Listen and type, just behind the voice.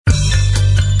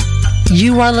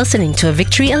You are listening to a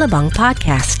Victory Alabang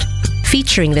podcast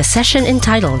featuring the session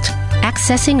entitled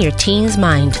Accessing Your Teen's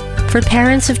Mind for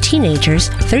parents of teenagers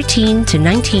 13 to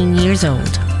 19 years old.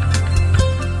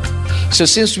 So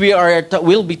since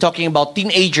we'll be talking about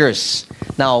teenagers.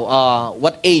 Now,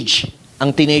 what age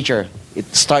ang teenager?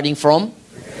 It's starting from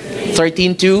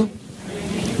 13 to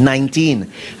 19.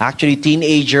 Actually,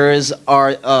 teenagers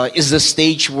is the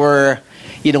stage where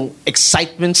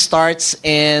excitement starts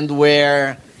and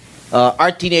where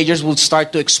our teenagers will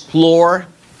start to explore,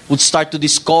 would start to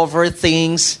discover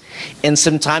things, and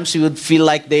sometimes we would feel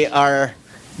like they are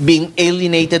being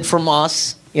alienated from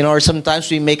us. Or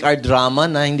sometimes we make our drama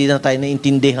na hindi na tayo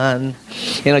naintindihan.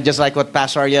 Just like what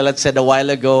Pastor Ariel said a while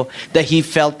ago, that he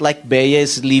felt like Bea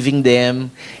is leaving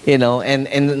them.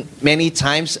 And many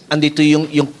times andito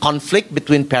yung conflict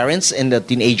between parents and the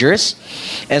teenagers.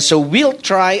 And so we'll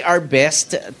try our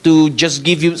best to just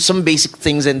give you some basic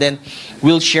things, and then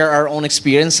we'll share our own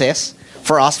experiences.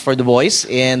 For us, for the boys,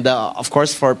 and of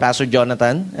course for Pastor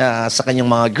Jonathan sa kanyang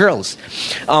mga girls.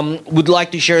 Would like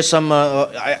to share some,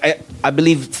 I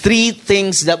believe, 3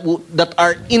 things that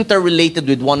are interrelated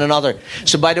with one another.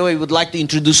 So by the way, would like to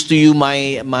introduce to you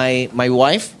my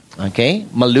wife, okay,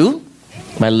 Malu,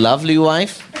 my lovely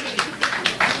wife.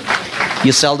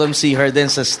 You seldom see her then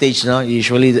sa stage, no?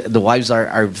 Usually the wives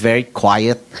are very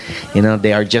quiet.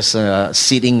 They are just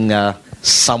sitting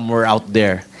somewhere out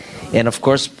there. And of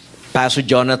course, Pastor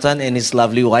Jonathan and his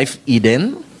lovely wife,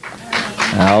 Eden.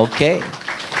 Okay.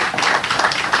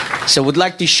 So I'd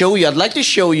like to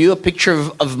show you a picture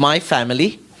of my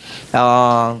family.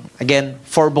 Again,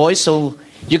 4 boys, so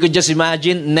you could just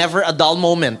imagine never a dull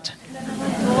moment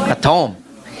at home.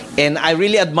 And I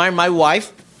really admire my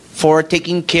wife for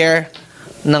taking care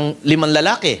ng 5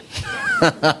 lalaki.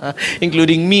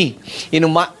 Including me.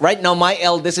 Right now my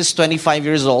eldest is 25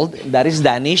 years old. That is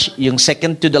Danish. Yung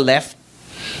second to the left.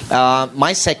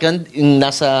 My second, yung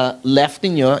nasa left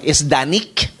ninyo, is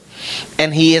Danik.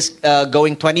 And he is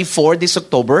going 24 this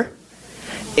October.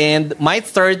 And my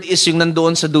third is yung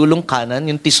nandoon sa dulong kanan,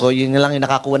 yung Tisoy, yun lang yung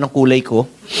nakakuha ng kulay ko.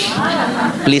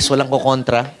 Please, walang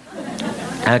kukontra.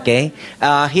 Okay.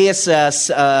 He is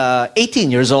 18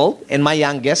 years old. And my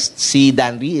youngest, si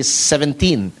Danry, is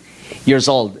 17 years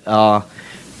old.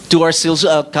 2 are still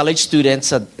college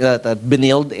students at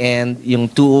Benilde, and yung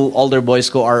 2 older boys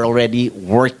ko are already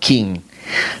working.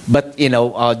 But,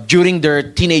 during their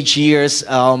teenage years,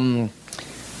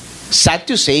 sad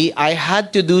to say, I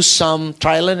had to do some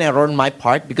trial and error on my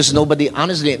part because nobody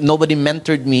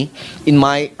mentored me in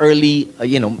my early,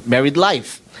 married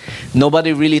life.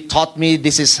 Nobody really taught me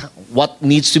this is what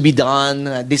needs to be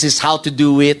done, this is how to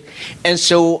do it. And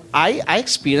so I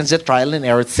experienced the trial and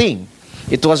error thing.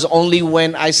 It was only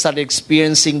when I started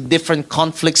experiencing different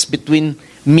conflicts between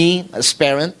me as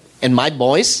parent and my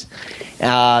boys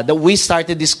that we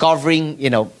started discovering,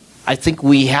 I think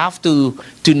we have to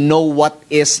know what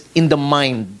is in the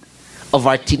mind of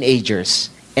our teenagers.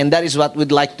 And that is what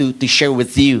we'd like to share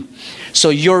with you. So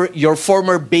your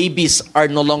former babies are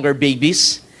no longer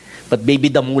babies, but baby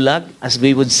damulag, as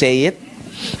we would say it.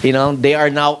 They are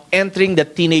now entering the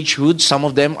teenagehood. Some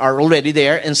of them are already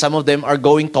there, and some of them are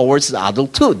going towards the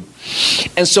adulthood.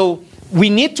 And so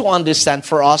we need to understand,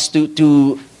 for us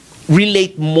to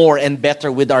relate more and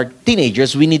better with our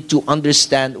teenagers, we need to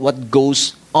understand what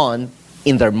goes on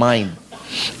in their mind.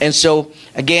 And so,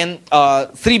 again,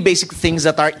 3 basic things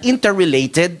that are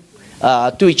interrelated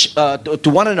to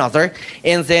one another,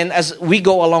 and then as we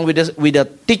go along with the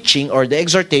teaching or the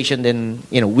exhortation, then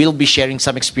we'll be sharing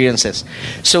some experiences.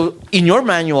 So in your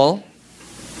manual,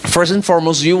 first and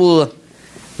foremost, you will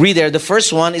read there. The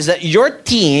first one is that your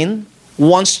teen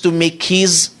wants to make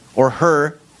his or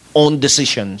her own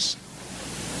decisions.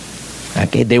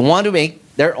 Okay, they want to make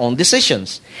their own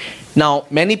decisions. Now,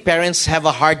 many parents have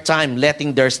a hard time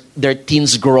letting their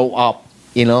teens grow up.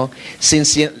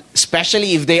 Since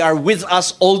especially if they are with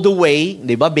us all the way,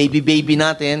 diba, baby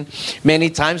natin, many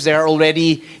times they are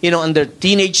already, on their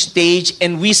teenage stage,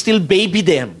 and we still baby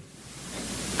them.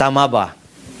 Tama ba?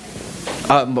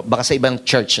 Baka sa ibang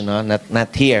church,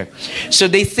 not here. So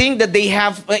they think that they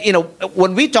have,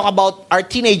 when we talk about our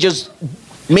teenagers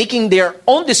making their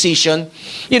own decision,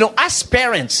 as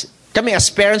parents,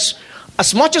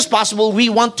 as much as possible, we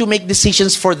want to make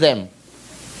decisions for them.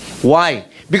 Why?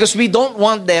 Because we don't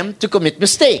want them to commit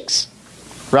mistakes.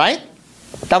 Right?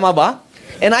 Tama ba?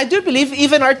 And I do believe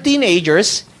even our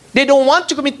teenagers, they don't want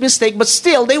to commit mistakes, but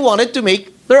still they wanted to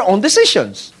make their own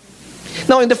decisions.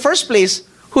 Now, in the first place,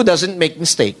 who doesn't make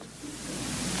mistakes?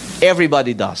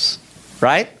 Everybody does.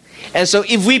 Right? And so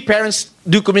if we parents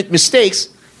do commit mistakes,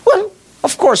 well,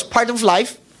 of course, part of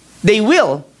life, they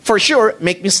will. for sure,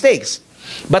 make mistakes.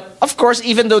 But of course,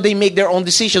 even though they make their own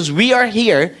decisions, we are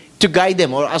here to guide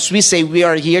them. Or as we say, we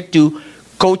are here to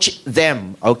coach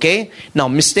them. Okay? Now,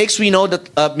 mistakes, we know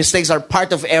that mistakes are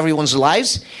part of everyone's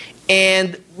lives.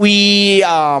 And we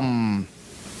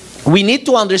need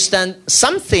to understand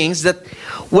some things that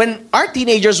when our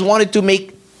teenagers wanted to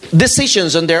make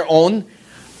decisions on their own,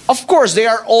 of course, they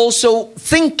are also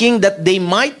thinking that they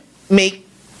might make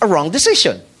a wrong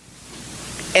decision.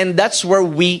 And that's where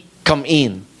we come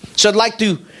in. So I'd like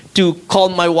to call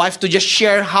my wife to just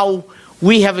share how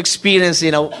we have experienced,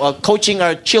 coaching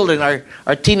our children,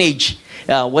 our teenage,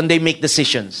 when they make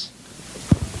decisions.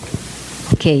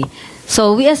 Okay.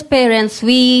 So we as parents,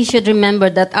 we should remember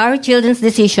that our children's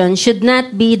decision should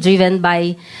not be driven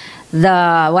by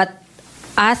what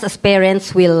us as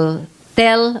parents will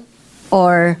tell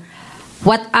or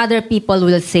what other people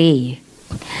will say,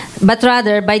 but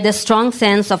rather by the strong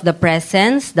sense of the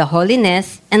presence, the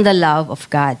holiness, and the love of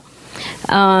God.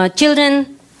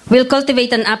 Children will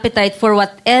cultivate an appetite for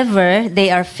whatever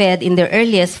they are fed in their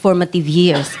earliest formative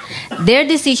years. Their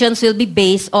decisions will be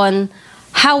based on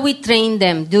how we train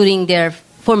them during their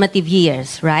formative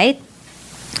years, right?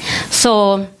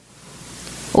 So,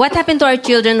 what happened to our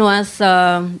children was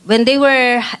when they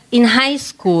were in high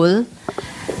school,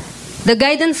 the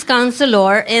guidance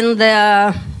counselor and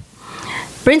the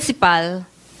principal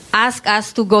asked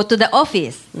us to go to the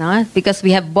office, no? Because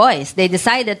we have boys. They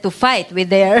decided to fight with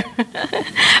their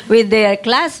with their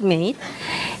classmate.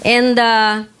 And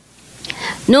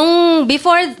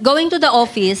before going to the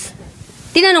office,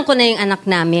 tinanong ko na yung anak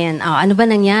namin, ano ba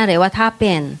nangyari? What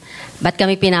happened? Ba't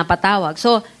kami pinapatawag?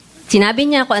 So, sinabi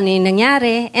niya kung ano yung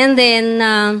nangyari. And then,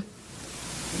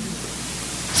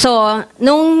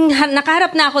 nung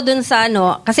nakaharap na ako dun sa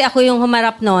kasi ako yung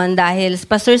humarap noon dahil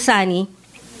Pastor Sunny,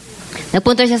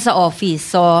 nagpunta siya sa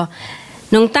office. So,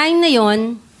 nung time na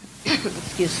yon,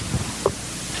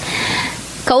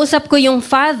 kausap ko yung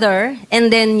father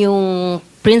and then yung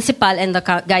principal and the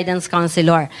guidance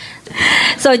counselor.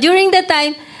 So, during that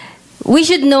time, we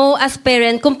should know as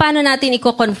parent kung paano natin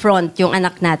i-confront yung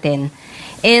anak natin.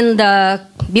 And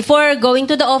before going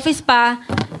to the office pa,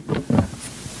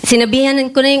 sinabihan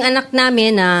ko na yung anak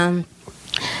namin na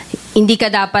hindi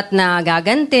ka dapat na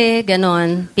gagante,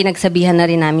 ganon. Pinagsabihan na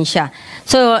rin namin siya.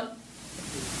 So,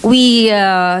 we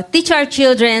teach our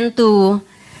children to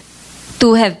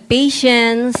have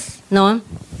patience, no?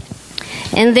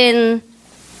 And then,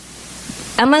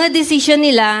 ang mga decision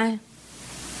nila,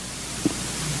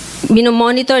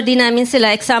 minomonitor din namin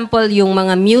sila. Example, yung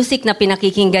mga music na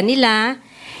pinakikinggan nila,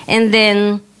 and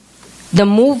then, the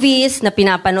movies na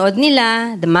pinapanood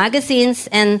nila, the magazines,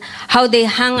 and how they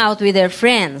hang out with their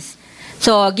friends.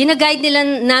 So, ginaguide nila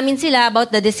namin sila about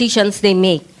the decisions they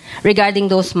make regarding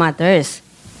those matters.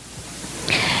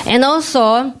 And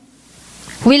also,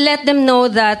 we let them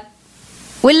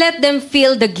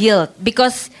feel the guilt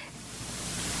because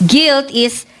guilt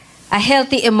is a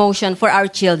healthy emotion for our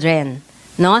children.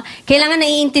 No? Kailangan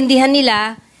naiintindihan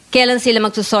nila kailan sila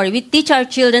magsusorry. We teach our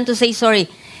children to say sorry.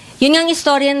 Yun nga ang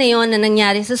istorya na yun na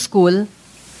nangyari sa school.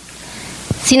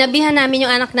 Sinabihan namin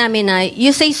yung anak namin na, you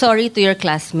say sorry to your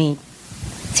classmate.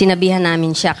 Sinabihan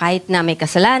namin siya kahit na may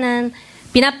kasalanan.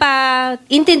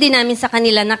 Pinapaintindi namin sa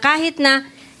kanila na kahit na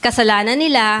kasalanan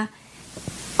nila,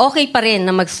 okay pa rin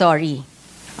na mag-sorry.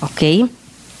 Okay?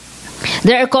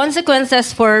 There are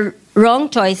consequences for wrong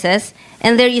choices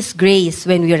and there is grace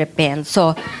when we repent.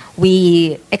 So,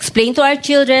 we explain to our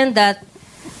children that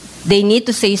they need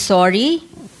to say sorry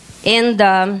and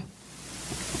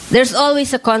there's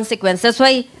always a consequence. That's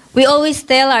why we always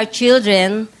tell our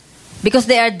children, because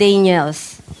they are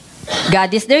Daniels,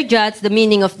 God is their judge. The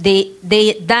meaning of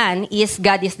Dan is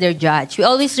God is their judge. We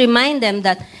always remind them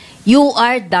that you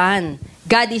are Dan.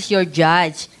 God is your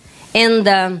judge. And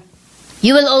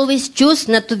you will always choose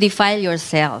not to defile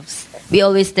yourselves. We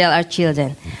always tell our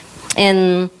children.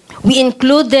 And we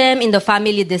include them in the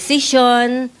family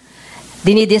decision.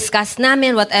 Dinidiscuss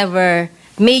namin whatever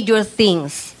major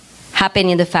things happen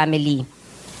in the family.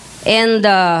 And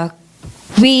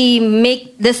we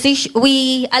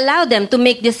allow them to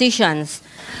make decisions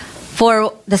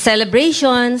for the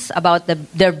celebrations, about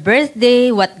their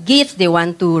birthday, what gifts they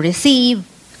want to receive,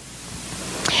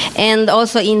 and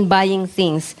also in buying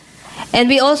things. And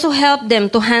we also help them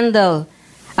to handle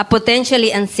a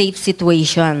potentially unsafe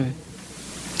situation.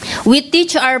 We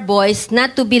teach our boys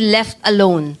not to be left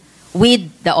alone with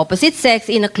the opposite sex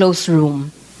in a closed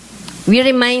room. We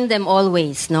remind them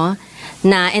always, no?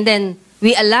 And then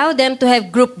we allow them to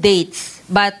have group dates.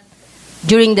 But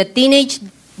during the teenage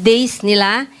days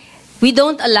nila, we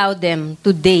don't allow them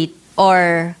to date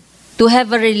or to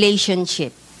have a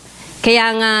relationship.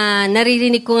 Kaya nga,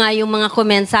 naririnig ko nga yung mga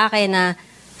comment sa akin na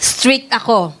strict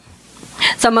ako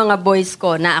sa mga boys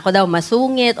ko, na ako daw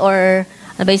masungit or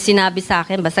ano ba yung sinabi sa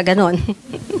akin, basta ganon.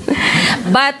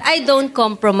 But I don't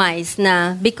compromise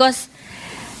na because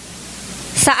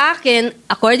sa akin,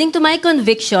 according to my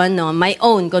conviction, no, my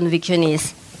own conviction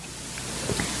is,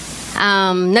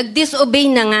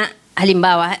 nag-disobey na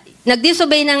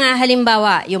nga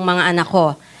halimbawa yung mga anak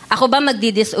ko. Ako ba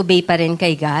magdi-disobey pa rin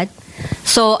kay God?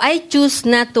 So, I choose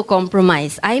not to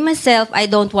compromise. I myself, I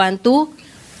don't want to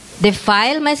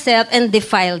defile myself and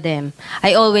defile them.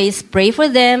 I always pray for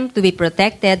them to be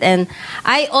protected, and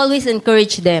I always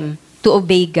encourage them to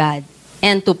obey God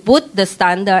and to put the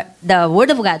Word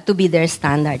of God to be their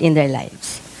standard in their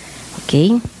lives.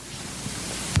 Okay?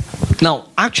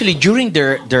 Now, actually, during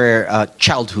their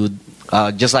childhood,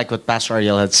 just like what Pastor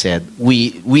Ariel had said,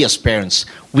 we as parents,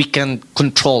 we can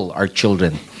control our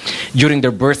children. During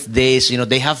their birthdays,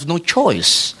 they have no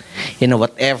choice.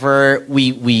 Whatever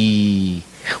we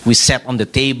set on the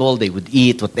table, they would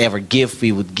eat. Whatever gift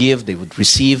we would give, they would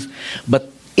receive. But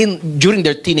during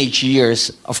their teenage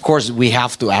years, of course, we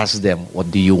have to ask them,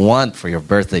 what do you want for your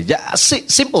birthday?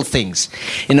 Simple things,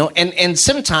 and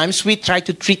sometimes we try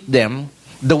to treat them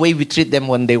the way we treat them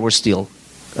when they were still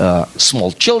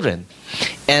small children.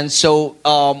 And so,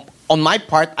 on my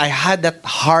part, I had that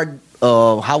hard,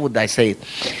 how would I say it?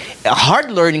 A hard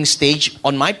learning stage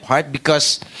on my part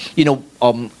because,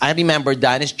 I remember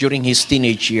Dennis during his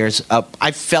teenage years,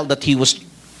 I felt that he was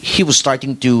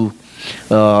starting to,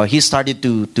 he started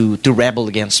to rebel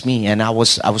against me, and I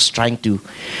was trying to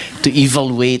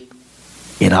evaluate,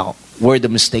 where the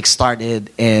mistake started,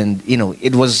 and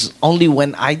it was only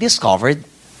when I discovered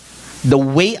the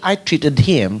way I treated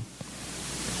him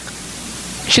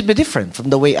should be different from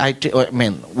the way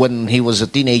when he was a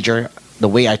teenager, the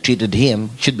way I treated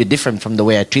him should be different from the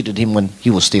way I treated him when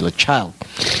he was still a child.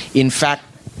 In fact,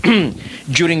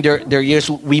 during their years,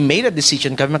 we made a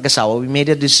decision, kami mag-asawa, we made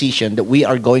a decision that we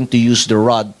are going to use the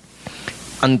rod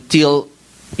until,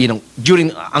 during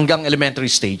hanggang elementary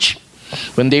stage.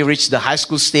 When they reach the high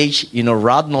school stage,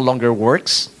 rod no longer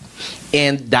works.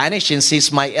 And Danish, since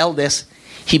he's my eldest,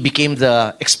 he became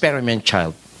the experiment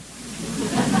child.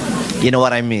 You know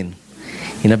what I mean?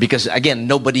 Because again,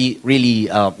 nobody really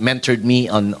mentored me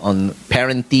on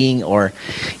parenting or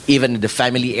even in the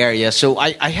family area. So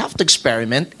I have to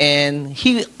experiment. And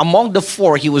among the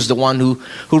four, he was the one who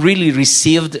really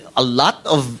received a lot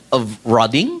of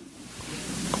rodding,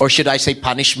 or should I say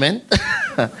punishment,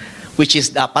 which is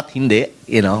dapat hindi,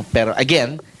 Pero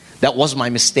again, that was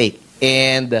my mistake.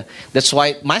 And that's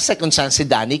why my second son, si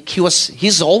Danik,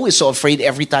 he's always so afraid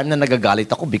every time na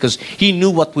nagagalit ako because he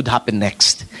knew what would happen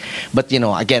next. But,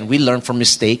 again, we learn from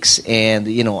mistakes. And,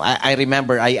 I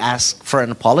remember I asked for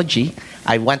an apology.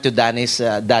 I went to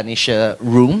Danish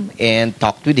room and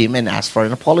talked with him and asked for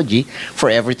an apology for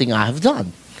everything I have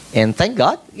done. And thank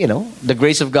God, the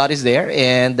grace of God is there.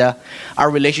 And our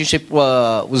relationship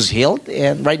was healed.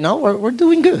 And right now, we're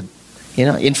doing good.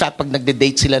 In fact, pag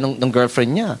nagde-date sila ng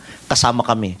girlfriend niya, kasama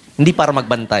kami. Hindi para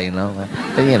magbantay,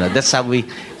 And, that's how we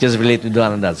just relate with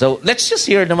one another. So, let's just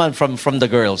hear naman from the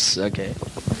girls, okay?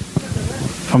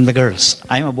 From the girls.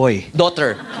 I'm a boy.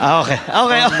 Daughter. Okay.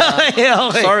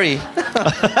 Sorry.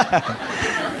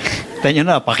 Tanyo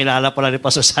na, pakilala pala ni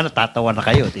Pastor Sana, tatawa na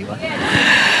kayo, di ba?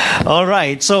 All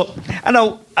right. So,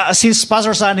 since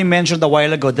Pastor Sani mentioned a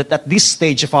while ago that at this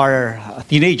stage of our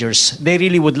teenagers, they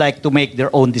really would like to make their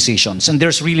own decisions. And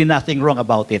there's really nothing wrong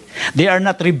about it. They are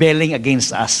not rebelling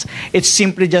against us. It's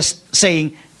simply just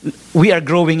saying, we are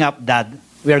growing up, Dad.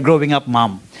 We are growing up,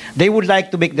 Mom. They would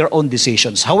like to make their own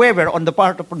decisions. However, on the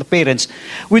part of the parents,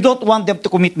 we don't want them to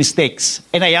commit mistakes.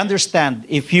 And I understand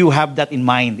if you have that in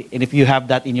mind and if you have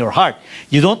that in your heart.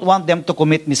 You don't want them to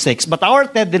commit mistakes. But our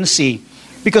tendency,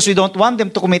 because we don't want them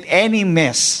to commit any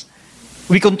mess,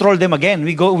 we control them again.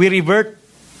 We revert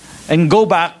and go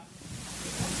back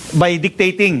by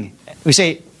dictating. We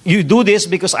say, you do this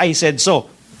because I said so.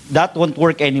 That won't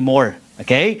work anymore.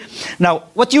 Okay? Now,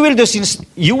 what you will do, since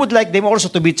you would like them also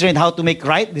to be trained how to make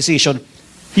right decision,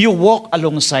 you walk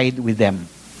alongside with them.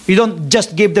 You don't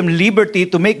just give them liberty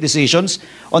to make decisions.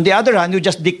 On the other hand,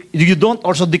 you don't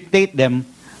also dictate them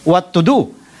what to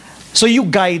do. So you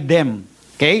guide them.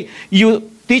 Okay?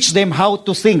 You teach them how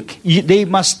to think. They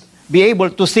must be able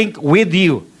to think with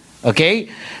you. Okay?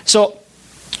 So,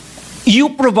 you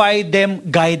provide them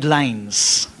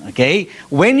guidelines. Okay?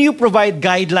 When you provide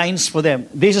guidelines for them,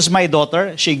 this is my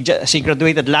daughter. She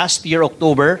graduated last year,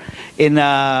 October, in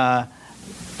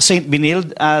St.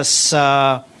 Benilde as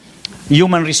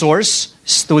human resource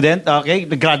student, okay?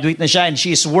 Graduate na siya and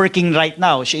she is working right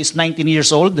now. She is 19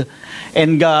 years old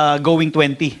and going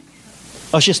 20.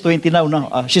 Oh, she's 20 now, no?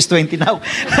 She's 20 now.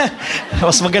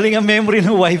 Mas magaling ang memory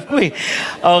ng wife ko eh.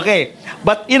 Okay.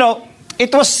 But,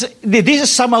 this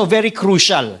is somehow very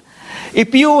crucial.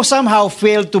 If you somehow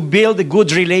fail to build a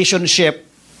good relationship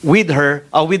with her,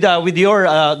 with your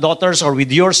daughters or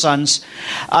with your sons,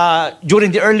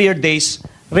 during the earlier days,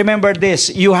 remember this,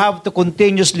 you have to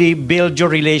continuously build your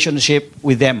relationship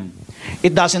with them.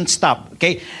 It doesn't stop,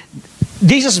 okay?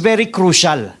 This is very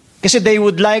crucial. Kasi they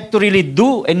would like to really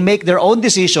do and make their own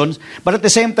decisions, but at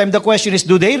the same time, the question is,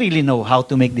 do they really know how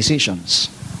to make decisions?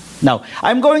 Now,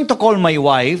 I'm going to call my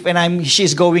wife, and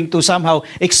she's going to somehow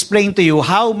explain to you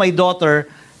how my daughter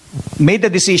made the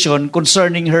decision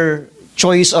concerning her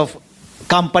choice of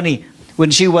company when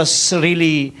she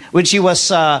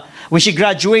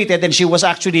graduated and she was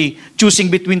actually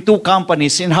choosing between two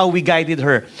companies and how we guided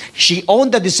her. She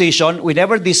owned the decision. We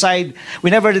never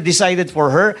decided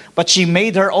for her, but she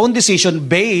made her own decision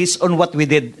based on what we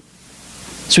did.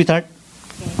 Sweetheart?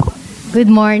 Good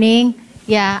morning.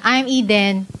 Yeah, I'm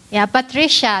Eden. Yeah,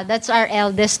 Patricia, that's our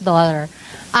eldest daughter.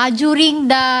 During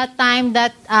the time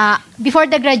that, before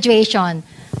the graduation,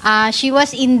 she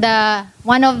was in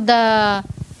one of the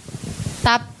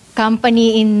top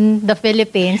company in the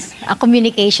Philippines, a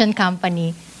communication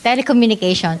company,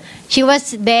 telecommunication. She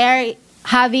was there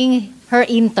having her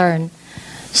intern.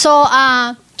 So,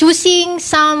 choosing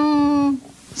some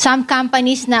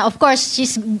companies na, of course,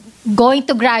 she's going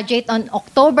to graduate on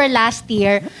October last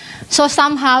year. So,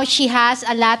 somehow, she has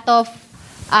a lot of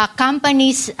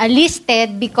companies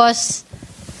listed because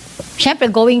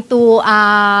syempre,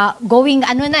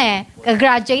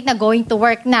 graduate na, going to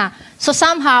work na. So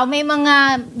somehow, may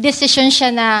mga decisions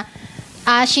siya na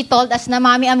she told us na,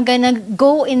 Mommy, I'm gonna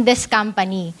go in this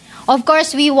company. Of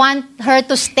course, we want her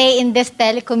to stay in this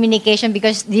telecommunication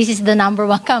because this is the number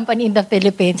one company in the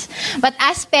Philippines. But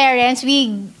as parents,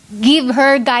 we give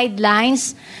her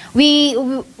guidelines. We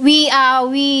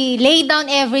lay down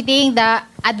everything, the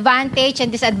advantage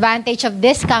and disadvantage of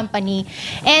this company.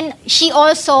 And she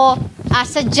also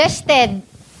suggested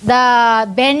the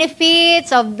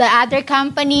benefits of the other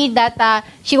company that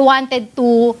she wanted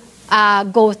to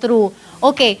go through.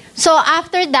 Okay, so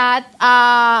after that,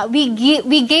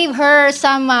 we gave her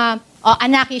some,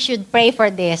 anak, you should pray for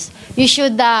this. You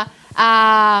should,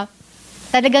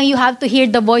 talagang you have to hear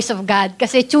the voice of God.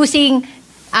 Kasi choosing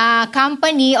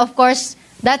company, of course,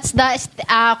 that's the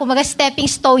kumaga stepping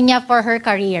stone niya for her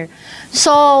career.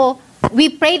 So, we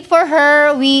prayed for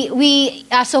her, we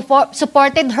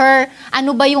supported her,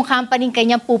 ano ba yung company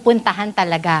kanyang pupuntahan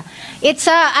talaga. It's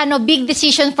a big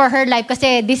decision for her life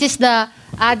kasi this is the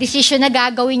decision na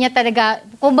gagawin niya talaga,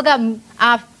 kumbaga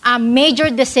a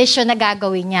major decision na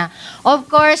gagawin niya. Of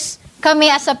course, kami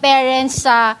as a parents,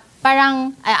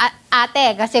 parang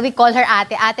ate, kasi we call her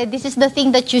ate. Ate, this is the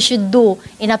thing that you should do.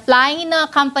 In applying in a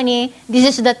company,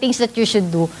 this is the things that you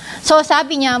should do. So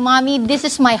sabi niya, Mommy, this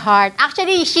is my heart.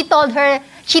 Actually, she told her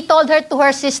to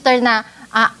her sister na,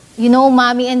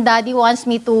 Mommy and Daddy wants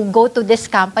me to go to this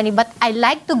company, but I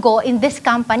like to go in this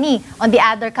company, on the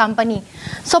other company.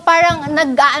 So parang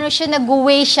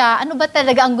nag-uwi siya, ano ba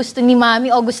talaga ang gusto ni Mommy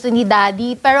o gusto ni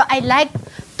Daddy? Pero I like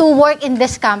to work in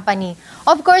this company.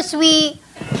 Of course, we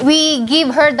give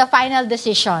her the final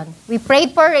decision. We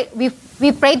prayed for it.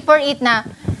 We prayed for it na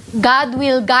God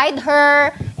will guide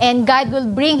her and God will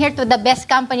bring her to the best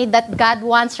company that God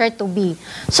wants her to be.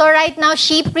 So right now,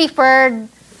 she preferred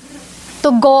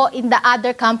to go in the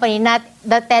other company, not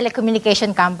the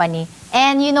telecommunication company.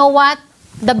 And you know what?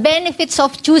 The benefits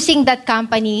of choosing that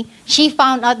company, she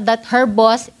found out that her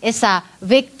boss is a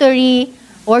Victory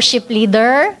worship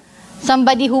leader,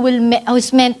 somebody who's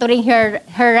mentoring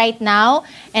her right now,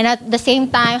 and at the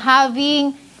same time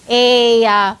having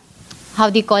a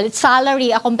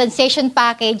salary, a compensation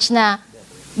package na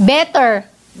better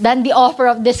than the offer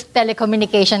of this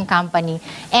telecommunication company,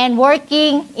 and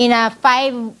working in a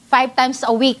five times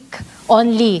a week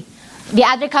only. The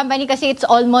other company kasi it's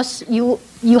almost you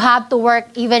have to work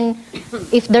even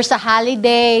if there's a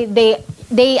holiday.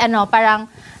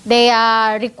 They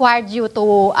required you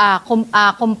to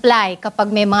comply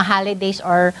kapag may mga holidays,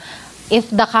 or if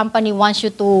the company wants you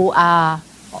to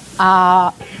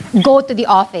go to the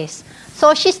office.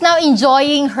 So she's now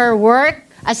enjoying her work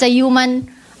as a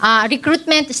human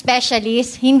recruitment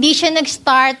specialist. Hindi siya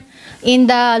nag-start in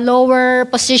the lower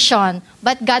position,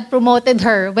 but God promoted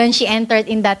her when she entered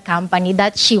in that company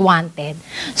that she wanted.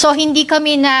 So hindi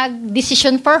kami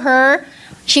nag-decision for her.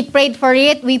 She prayed for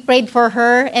it, we prayed for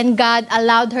her, and God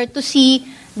allowed her to see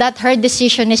that her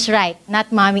decision is right,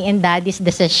 not mommy and daddy's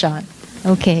decision.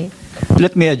 Okay.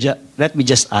 Let me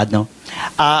just add, no?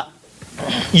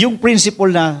 Yung principle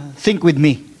na think with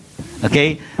me,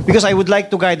 okay? Because I would like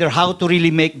to guide her how to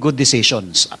really make good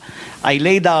decisions. I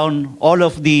lay down all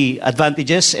of the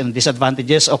advantages and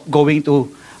disadvantages of going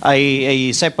to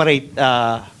a separate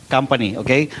company,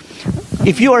 okay?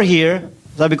 If you are here,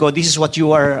 sabi ko, this is what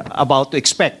you are about to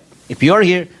expect. If you are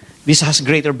here, this has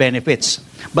greater benefits.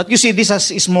 But you see, this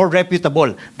is more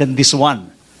reputable than this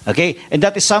one. Okay? And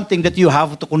that is something that you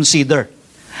have to consider.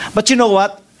 But you know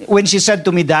what? When she said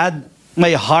to me, Dad,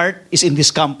 my heart is in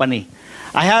this company.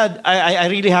 I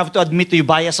really have to admit to you,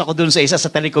 bias ako dun sa isa sa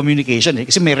telecommunication.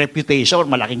 Kasi may reputation,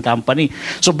 malaking company.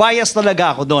 So bias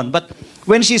talaga ako dun. But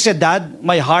when she said, Dad,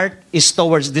 my heart is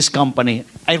towards this company,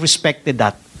 I respected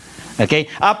that. Okay?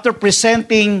 After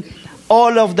presenting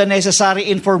all of the necessary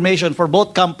information for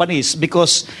both companies,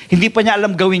 because hindi pa niya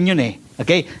alam gawin yun eh.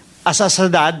 Okay? As a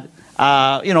dad,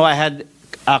 I had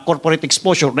corporate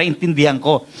exposure, naintindihan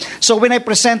ko. So when I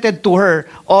presented to her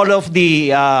all of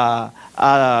the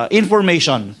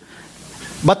information,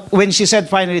 but when she said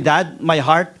finally, Dad, my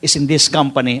heart is in this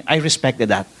company, I respected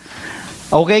that.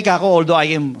 Okay, Kako, although I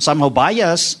am somehow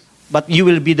biased, but you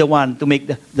will be the one to make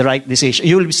the right decision.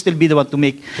 You will still be the one to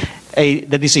make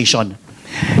the decision.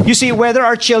 You see, whether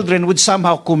our children would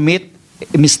somehow commit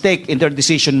a mistake in their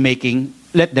decision making,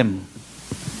 let them.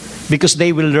 Because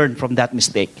they will learn from that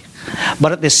mistake.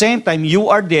 But at the same time, you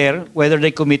are there, whether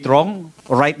they commit wrong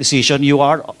or right decision, you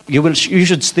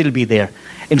should still be there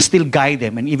and still guide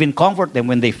them and even comfort them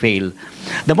when they fail.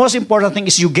 The most important thing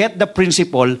is you get the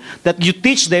principle that you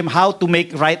teach them how to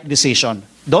make right decision.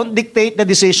 Don't dictate the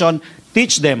decision,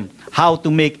 teach them how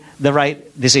to make the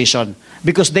right decision.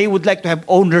 Because they would like to have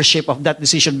ownership of that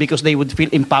decision because they would feel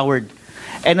empowered.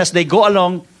 And as they go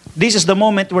along, this is the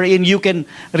moment wherein you can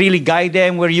really guide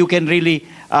them, where you can really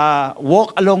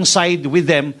walk alongside with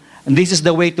them. And this is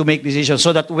the way to make decisions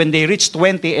so that when they reach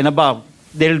 20 and above,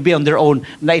 they'll be on their own.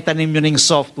 Naitanim yun ng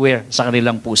software sa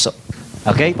kanilang puso.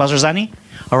 Okay, Pastor Zani?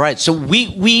 All right, so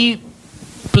we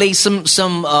play some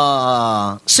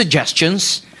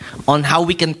suggestions on how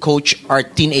we can coach our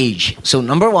teenage. So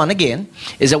number one, again,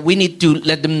 is that we need to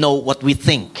let them know what we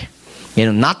think.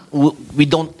 We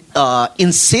don't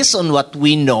insist on what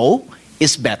we know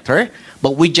is better,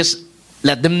 but we just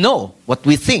let them know what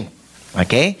we think.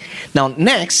 Okay? Now,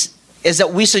 next is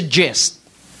that we suggest,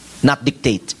 not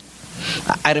dictate.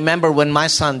 I remember when my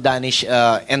son Danish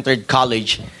entered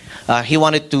college, he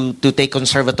wanted to take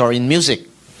conservatory in music.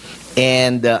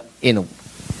 And,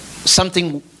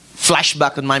 something flashed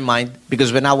back in my mind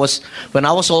because when I was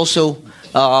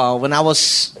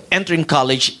entering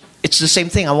college, it's the same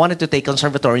thing. I wanted to take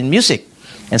conservatory in music.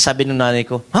 And sabi ng nanay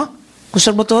ko,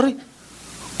 conservatory?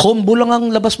 Combo lang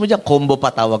ang labas mo dyan. Combo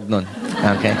pa tawag nun.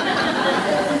 Okay?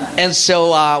 And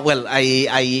so,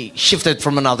 I shifted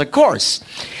from another course.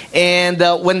 And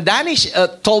when Danish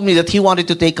told me that he wanted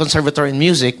to take conservatory in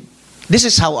music, this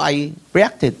is how I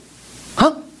reacted.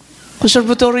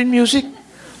 Conservatory in music?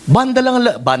 Banda lang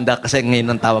banda kasi ngayon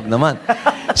ang tawag naman.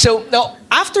 So, now,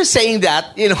 after saying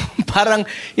that, parang,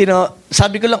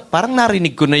 sabi ko lang, parang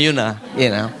narinig ko na yun,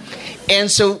 And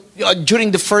so,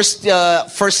 during the first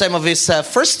time of his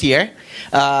first year,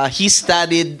 he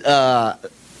studied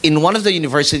in one of the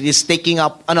universities taking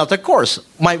up another course,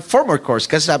 my former course.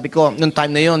 Kasi sabi ko, noong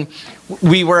time na yun,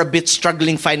 we were a bit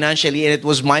struggling financially and it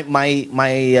was my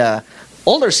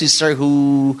older sister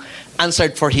who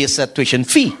answered for his tuition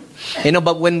fee.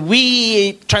 But when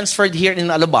we transferred here in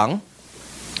Alabang,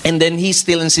 and then he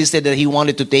still insisted that he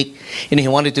wanted to take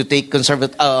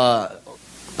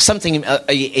something,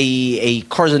 a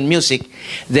course in music,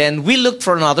 then we looked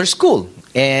for another school.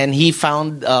 And he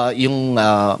found yung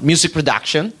music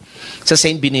production sa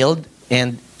St. Benilde.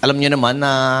 And alam niyo naman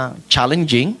na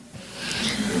challenging.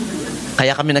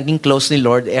 Kaya kami naging close ni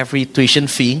Lord every tuition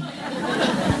fee.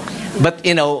 But,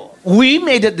 we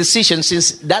made a decision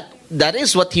since that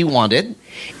is what he wanted.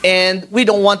 And we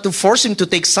don't want to force him to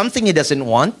take something he doesn't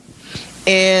want.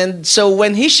 And so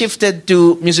when he shifted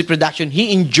to music production,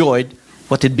 he enjoyed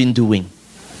what he'd been doing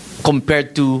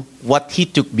compared to what he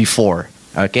took before.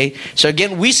 Okay? So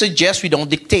again, we suggest we don't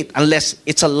dictate unless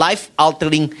it's a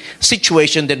life-altering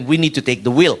situation, then we need to take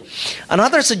the wheel.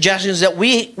 Another suggestion is that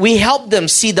we help them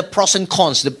see the pros and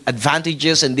cons, the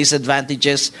advantages and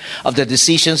disadvantages of the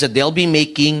decisions that they'll be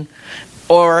making,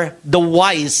 or the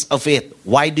whys of it.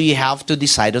 Why do you have to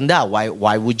decide on that?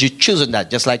 Why would you choose on that?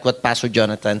 Just like what Pastor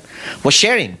Jonathan was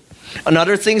sharing.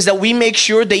 Another thing is that we make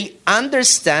sure they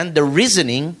understand the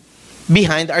reasoning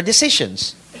behind our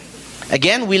decisions.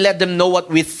 Again, we let them know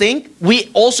what we think. We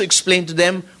also explain to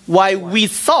them why we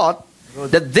thought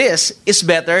that this is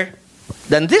better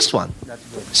than this one.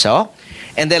 So,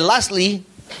 and then lastly,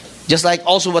 just like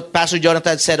also what Pastor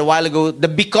Jonathan said a while ago, the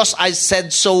because I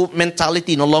said so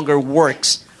mentality no longer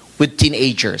works with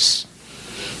teenagers.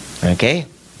 Okay?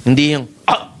 Hindi yung,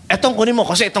 etong kunin mo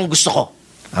kasi itong gusto ko.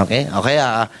 Okay? Okay,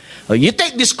 you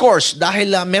take this course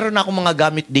dahil meron akong mga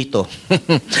gamit dito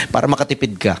para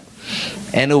makatipid ka.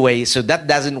 Anyway, so that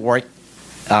doesn't work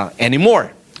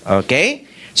anymore. Okay?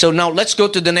 So now let's go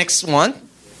to the next one,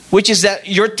 which is that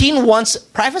your teen wants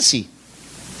privacy.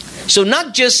 So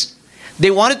not just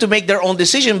they wanted to make their own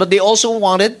decision, but they also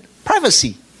wanted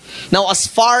privacy. Now, as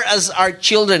far as our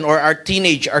children or our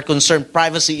teenage are concerned,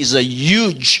 privacy is a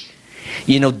huge,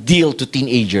 deal to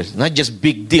teenagers. Not just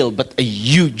big deal, but a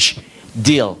huge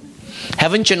deal.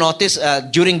 Haven't you noticed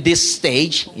during this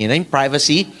stage, in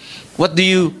privacy, what do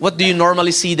you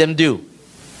normally see them do?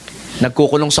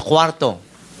 Nagkukulong sa kwarto.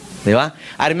 Di ba?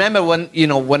 I remember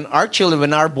when our children,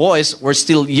 when our boys were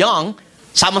still young,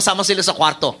 sama-sama sila sa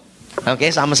kwarto.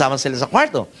 Okay, sama-sama sila sa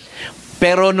kwarto.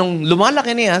 Pero nung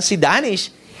lumalaki niya si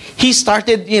Danish, he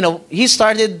started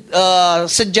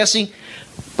suggesting,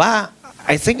 Pa,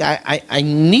 I think I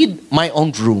need my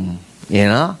own room,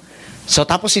 So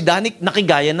tapos si Danik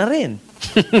nakigaya na rin.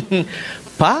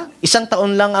 Pa, 1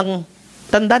 taon lang ang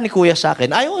tanda ni Kuya sa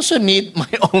akin. I also need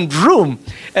my own room.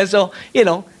 And so,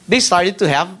 they started to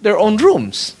have their own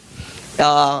rooms.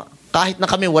 Kahit na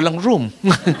kami walang room.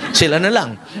 Sila na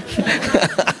lang.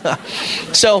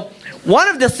 So, one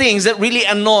of the things that really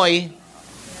annoy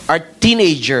our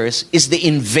teenagers is the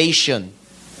invasion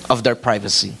of their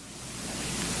privacy.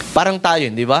 Parang tayo,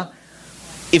 di ba?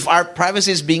 If our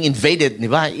privacy is being invaded, di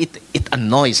ba, it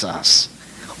annoys us.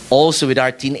 Also with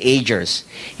our teenagers.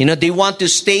 They want to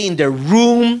stay in their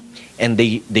room and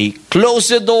they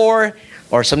close the door,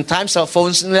 or sometimes sa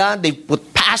phones nila, they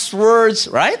put passwords,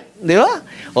 right? Di ba?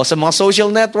 O sa mga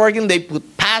social networking, they put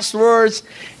passwords,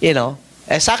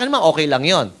 sa akin naman, okay lang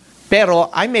yon.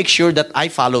 Pero I make sure that I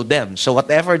follow them. So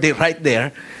whatever they write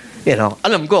there,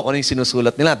 alam ko kung ano yung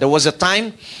sinusulat nila. There was a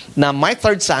time na my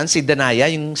third son, si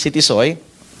Danaya, yung si Tisoy,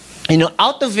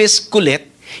 out of his kulit,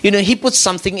 he put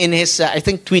something in his, I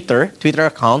think, Twitter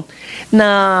account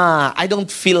na I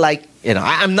don't feel like,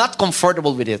 I'm not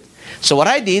comfortable with it. So what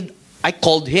I did, I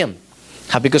called him.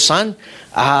 Sabi ko, son,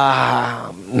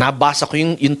 nabasa ko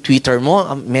yung Twitter mo,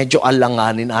 medyo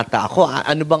alanganin ata ako.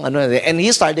 Ano bang ano? And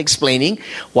he started explaining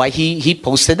why he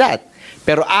posted that.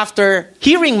 Pero after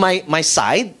hearing my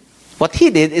side, what he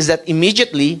did is that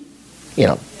immediately,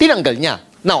 tinanggal niya.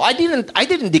 Now, I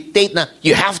didn't dictate na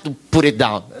you have to put it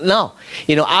down. No.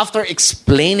 After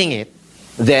explaining it,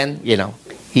 then,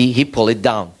 he pulled it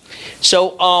down.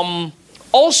 So,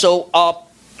 also,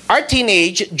 our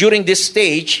teenage, during this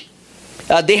stage,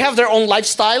 they have their own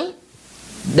lifestyle,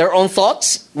 their own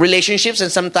thoughts, relationships,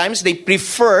 and sometimes they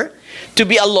prefer to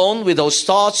be alone with those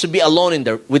thoughts, to be alone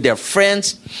with their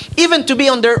friends, even to be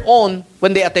on their own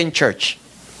when they attend church.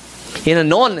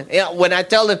 When I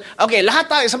tell them, okay, lahat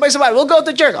tayo, sabay-sabay, we'll go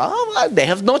to church. Oh, well, they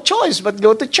have no choice but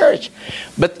go to church.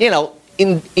 But,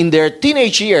 in their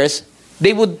teenage years,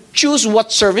 they would choose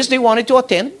what service they wanted to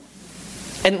attend.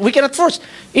 And we cannot force.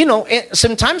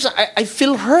 Sometimes I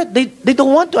feel hurt. They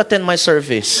don't want to attend my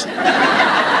service.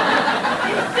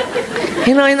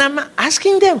 And I'm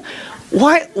asking them,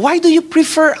 why do you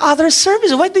prefer other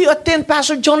services? Why do you attend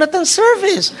Pastor Jonathan's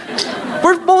service?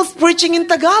 We're both preaching in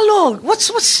Tagalog. What's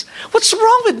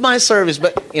wrong with my service?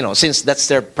 But since that's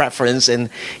their preference, and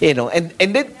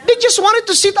and they just wanted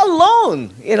to sit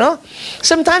alone.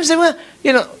 Sometimes they were,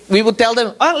 we would tell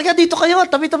them, halika dito kayo,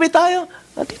 tabi-tabi tayo.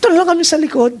 Dito lang kami sa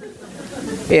likod.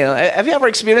 Have you ever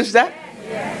experienced that?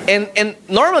 And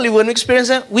normally when we experience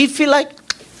that, we feel like,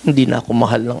 hindi na ako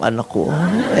mahal ng anak ko.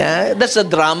 Yeah, that's the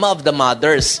drama of the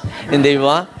mothers. Hindi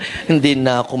ba? Hindi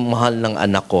na ako mahal ng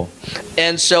anak ko.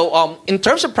 And so, in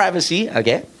terms of privacy,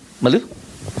 okay, Malu?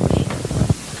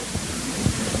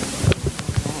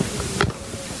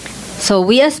 So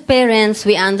we as parents,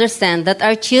 we understand that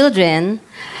our children,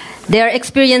 they are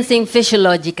experiencing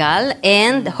physiological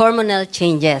and hormonal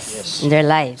changes in their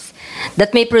lives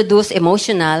that may produce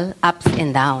emotional ups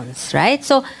and downs, right?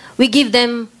 So we give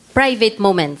them private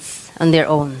moments on their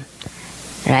own,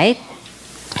 right?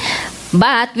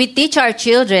 But we teach our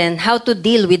children how to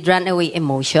deal with runaway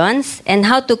emotions and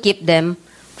how to keep them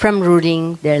from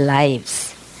ruining their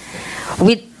lives.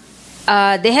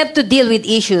 They have to deal with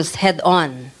issues head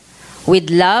on, with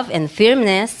love and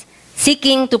firmness,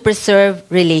 seeking to preserve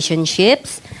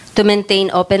relationships, to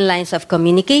maintain open lines of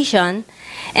communication,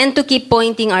 and to keep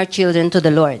pointing our children to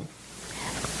the Lord.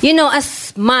 You know,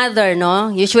 as mother, no?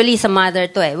 Usually sa mother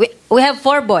to eh. We have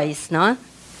 4 boys, no?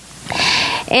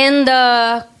 And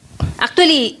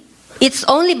actually, it's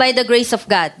only by the grace of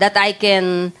God that I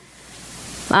can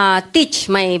teach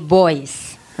my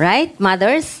boys. Right,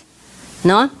 mothers?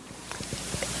 No?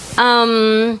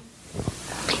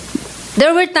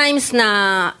 There were times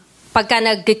na pagka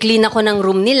nag-clean ako ng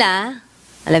room nila,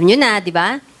 alam nyo na, di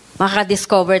ba?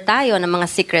 Makaka-discover tayo ng mga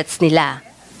secrets nila.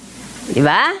 Di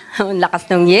ba? Ang lakas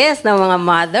ng yes ng mga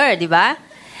mother, di ba?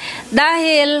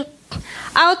 Dahil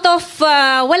out of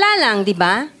wala lang, di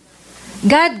ba?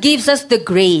 God gives us the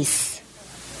grace.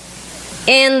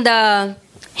 And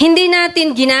hindi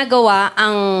natin ginagawa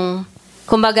ang,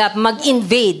 kumbaga,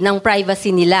 mag-invade ng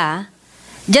privacy nila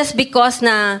just because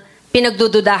na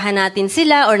pinagdududahan natin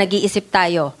sila or nag-iisip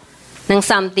tayo ng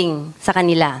something sa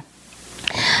kanila.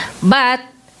 But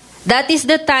that is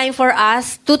the time for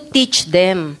us to teach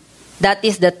them. That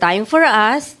is the time for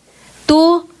us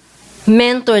to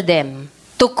mentor them,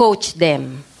 to coach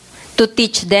them, to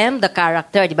teach them the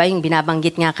character. Di ba? Yung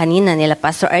binabanggit nga kanina nila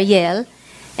Pastor Ariel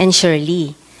and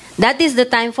Shirley. That is the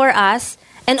time for us.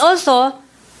 And also,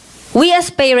 we as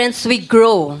parents, we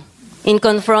grow in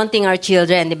confronting our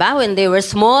children. Di ba? When they were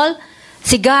small,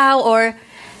 sigaw or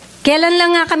kailan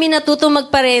lang nga kami natuto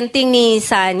magparenting ni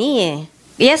Sunny eh.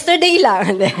 Yesterday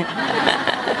lang.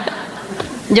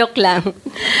 Joke lang.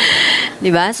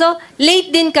 Diba? So,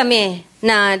 late din kami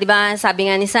na, diba, sabi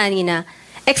nga ni Sunny na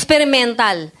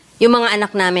experimental yung mga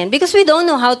anak namin because we don't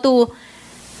know how to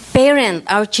parent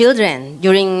our children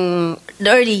during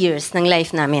the early years ng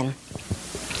life namin.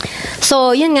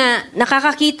 So, yun nga,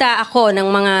 nakakakita ako ng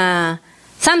mga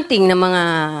something na mga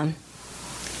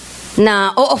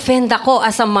na o-offend ako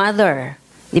as a mother.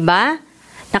 Diba?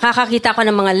 Nakakakita ako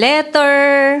ng mga letter,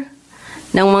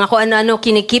 ng mga kung ano-ano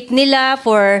kinikip nila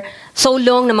for so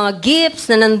long, ng mga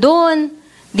gifts na nandun.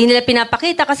 Di nila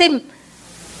pinapakita kasi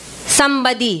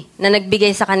somebody na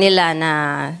nagbigay sa kanila na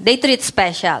they treat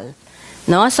special.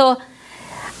 No? So,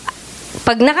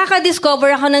 pag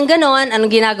nakaka-discover ako ng ganon,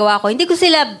 anong ginagawa ko? Hindi ko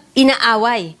sila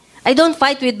inaaway. I don't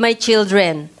fight with my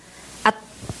children. At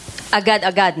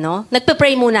agad-agad, no?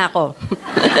 Nagpe-pray muna ako.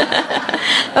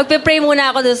 Nagpe-pray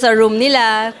muna ako doon sa room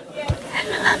nila.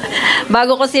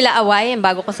 Bago ko sila awayin,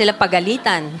 bago ko sila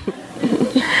pagalitan.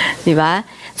 Diba?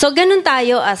 So, ganun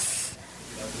tayo as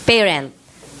parent.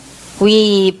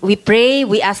 We pray,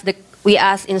 we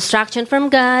ask instruction from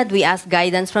God, we ask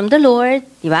guidance from the Lord.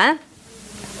 Diba?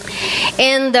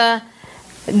 And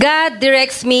God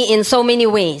directs me in so many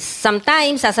ways.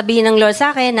 Sometimes, sasabihin ng Lord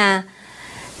sa akin na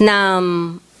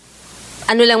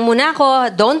ano lang muna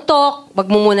ako, don't talk, wag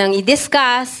mo munang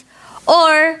i-discuss,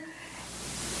 or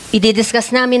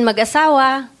i-discuss namin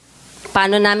mag-asawa,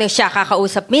 paano namin siya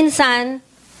kakausap minsan.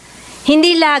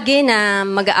 Hindi lagi na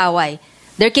mag-aaway.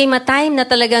 There came a time na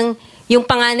talagang yung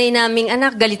panganay naming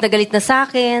anak, galit na sa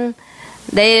akin.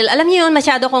 Dahil, alam niyo yun,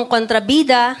 masyado kong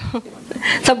kontrabida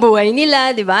sa buhay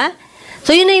nila, di ba?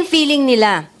 So, yun na yung feeling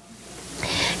nila.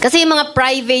 Kasi yung mga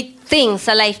private things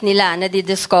sa life nila na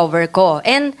di-discover ko.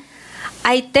 And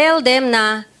I tell them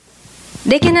na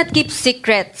they cannot keep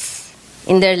secrets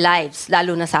in their lives,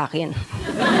 lalo na sa akin.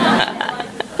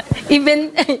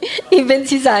 Even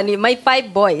si Sunny, my 5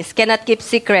 boys cannot keep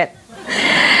secret.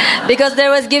 Because there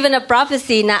was given a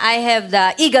prophecy na I have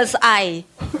the eagle's eye.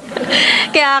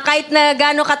 Kaya kahit na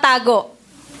gaano katago,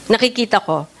 nakikita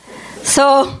ko.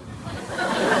 So,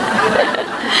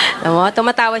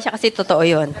 tumatawa siya kasi totoo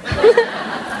yun.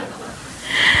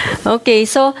 Okay,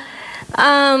 so,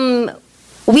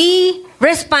 we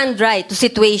respond right to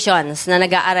situations na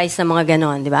nag-a-arise sa mga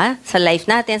ganon, di ba? Sa life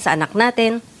natin, sa anak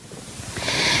natin.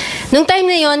 Nung time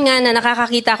na yon nga na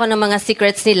nakakakita ko ng mga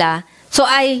secrets nila, so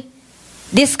I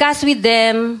discuss with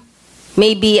them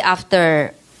maybe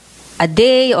after a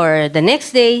day or the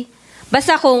next day,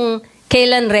 basta kung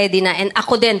kailan ready na and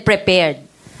ako din prepared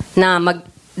na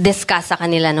mag-discuss sa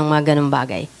kanila ng mga ganong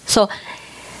bagay. So,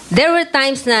 there were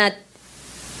times na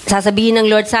sasabihin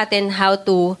ng Lord sa atin how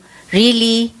to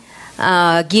really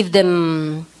give them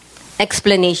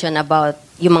explanation about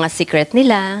yung mga secret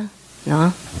nila,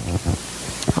 no?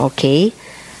 Okay.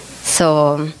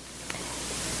 So,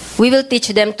 we will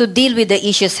teach them to deal with the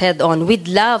issues head-on with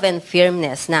love and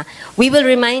firmness. Na we will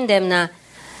remind them na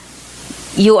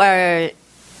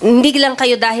hindi lang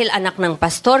kayo dahil anak ng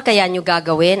pastor, kaya nyo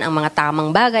gagawin ang mga tamang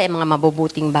bagay, ang mga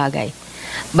mabubuting bagay.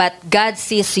 But God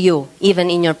sees you even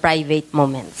in your private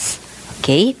moments.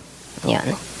 Okay?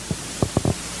 Yan.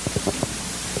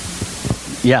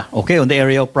 Yeah, okay, on the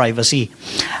area of privacy.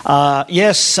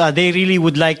 Yes, they really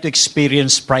would like to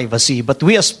experience privacy, but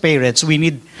we as parents, we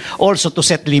need also to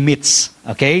set limits.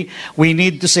 Okay, we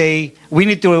need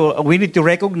to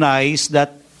recognize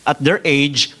that at their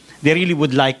age, they really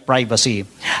would like privacy.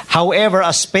 However,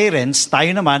 as parents,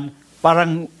 tayo naman,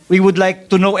 parang we would like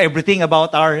to know everything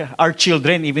about our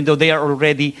children, even though they are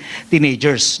already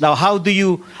teenagers. Now, how do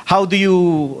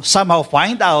you somehow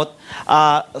find out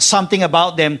something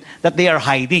about them that they are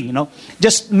hiding? You know,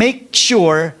 just make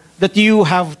sure that you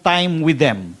have time with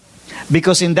them,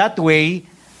 because in that way,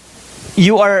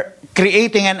 you are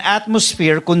creating an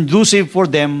atmosphere conducive for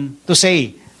them to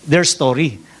say their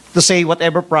story, to say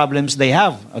whatever problems they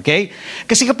have. Okay?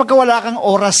 Kasi kapag wala kang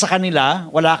oras sa kanila,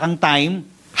 wala kang time,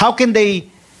 how can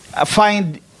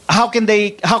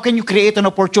you create an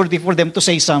opportunity for them to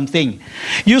say something?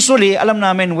 Usually, alam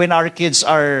namin when our kids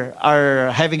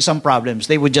are having some problems,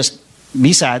 they would just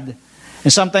be sad.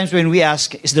 And sometimes when we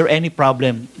ask, is there any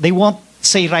problem? They won't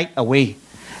say right away.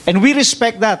 And we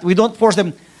respect that. We don't force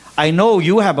them, I know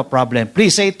you have a problem.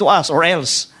 Please say it to us or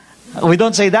else. We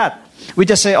don't say that. We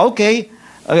just say, okay,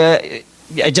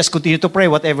 I just continue to pray,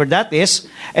 whatever that is.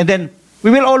 And then we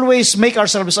will always make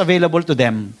ourselves available to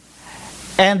them.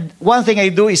 And one thing I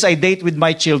do is I date with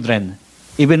my children.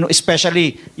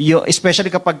 Especially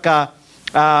kapag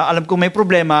alam ko may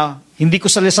problema, hindi ko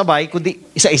sila sabay, kundi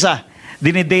isa-isa.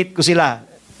 Dinidate ko sila.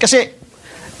 Kasi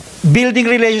building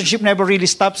relationship never really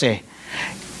stops eh.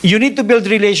 You need to build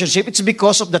relationship. It's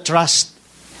because of the trust.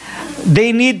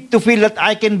 They need to feel that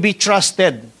I can be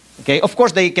trusted. Okay, of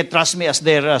course they can trust me as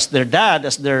their dad,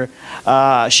 as their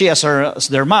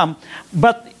mom,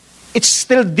 but it's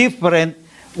still different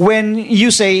when you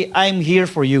say, I'm here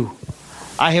for you.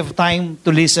 I have time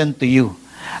to listen to you.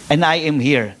 And I am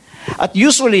here. At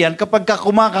usually yan, kapag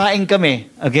kumakain kami,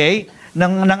 okay,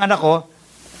 ng anak ko,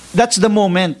 that's the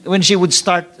moment when she would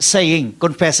start saying,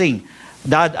 confessing,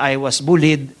 Dad, I was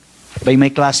bullied by my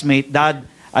classmate. Dad,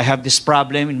 I have this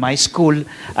problem in my school.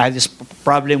 I have this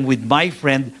problem with my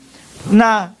friend.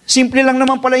 Na simple lang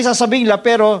naman pala yung sasabihin nila,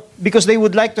 pero because they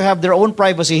would like to have their own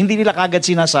privacy, hindi nila kagad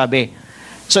sinasabi.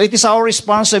 So it is our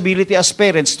responsibility as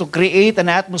parents to create an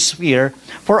atmosphere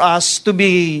for us to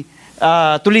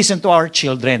listen to our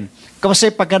children. Kasi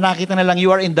pagka nakita na lang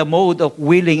you are in the mode of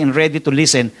willing and ready to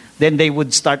listen, then they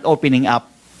would start opening up.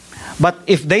 But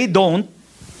if they don't,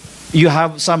 you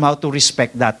have somehow to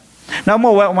respect that. Now,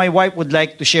 my wife would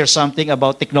like to share something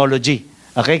about technology.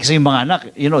 Okay, kasi yung mga anak,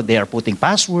 they are putting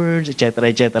passwords,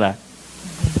 etc., etc.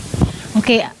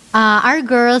 Okay, our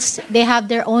girls, they have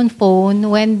their own phone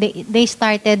when they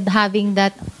started having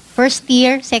that first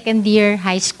year, second year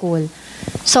high school.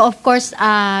 So of course,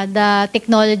 the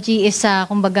technology is,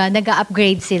 kumbaga,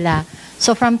 nag-upgrade sila.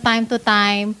 So from time to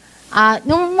time,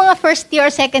 nung mga first year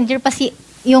or second year pa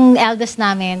yung eldest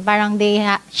namin, parang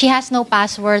she has no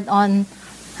password on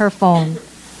her phone.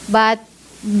 But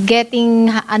getting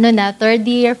third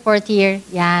year, fourth year,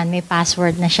 yan, may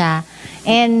password na siya.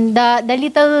 And the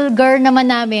little girl naman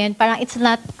namin, parang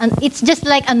it's just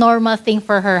like a normal thing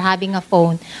for her having a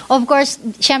phone. Of course,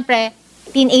 syempre,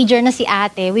 teenager na si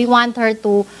ate, we want her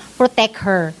to protect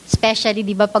her. Especially,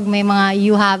 di ba, pag may mga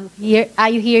you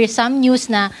hear some news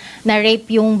na rape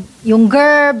yung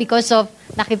girl because of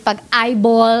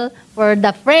nakipag-eyeball for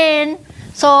the friend.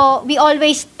 So, we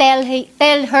always tell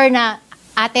her na,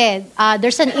 ate,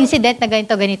 there's an incident na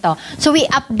ganito. So, we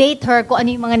update her kung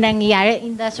ano yung mga nangyayari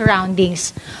in the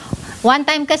surroundings. One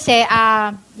time kasi,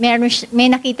 may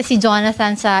nakita si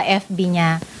Jonathan sa FB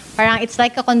niya. Parang it's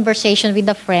like a conversation with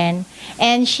a friend.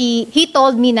 And he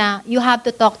told me na, you have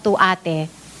to talk to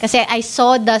ate. Kasi I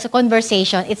saw the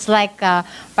conversation. It's like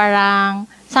parang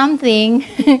something.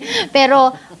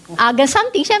 Pero,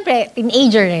 something, syempre,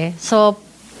 teenager eh. So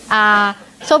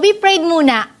we prayed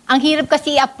muna. Ang hirap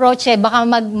kasi i-approach eh. Baka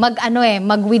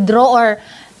mag-withdraw or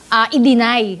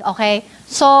i-deny. Okay?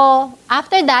 So,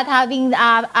 after that,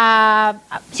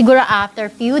 siguro after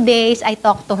few days, I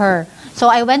talked to her. So,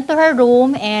 I went to her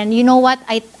room and you know what?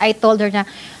 I told her na,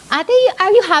 ate,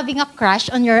 are you having a crush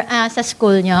on sa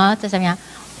school nyo? Tapos sabi niya,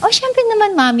 syempre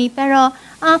naman, mami. Pero,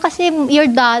 kasi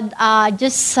your dad,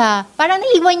 parang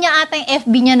naiwan niya ata yung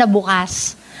FB niya na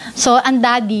bukas. So, ang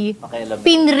daddy,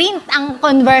 pinrint ang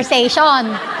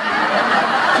conversation.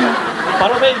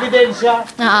 Para may ebidensya.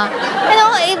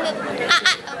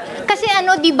 Kasi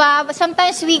di ba,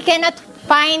 sometimes we cannot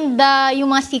find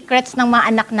yung mga secrets ng mga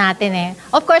anak natin eh.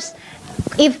 Of course,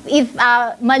 if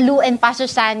Malu and Pastor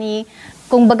Sunny,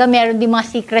 kung baga meron din mga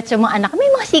secrets yung mga anak,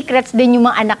 may mga secrets din yung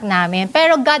mga anak namin.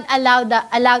 Pero God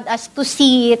allowed us to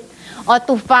see it o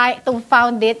to find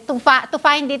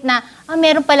it na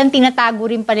meron palang tinatago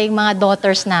rin pala yung mga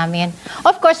daughters namin.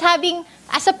 Of course, having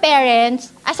as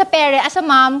a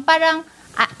mom, parang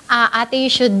ate,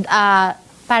 you should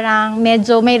parang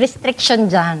medyo may restriction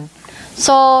dyan.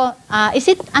 So, is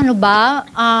it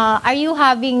are you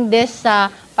having this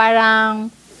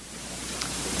parang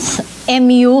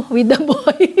MU with the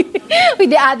boy, with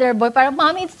the other boy? Parang,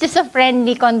 Mommy, it's just a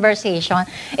friendly conversation.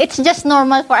 It's just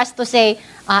normal for us to say,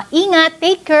 ingat,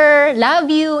 take care, love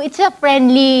you. It's a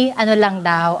friendly, lang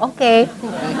daw. Okay,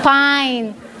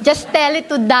 fine. Just tell it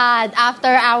to Dad after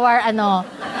our,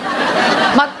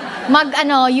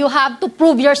 you have to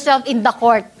prove yourself in the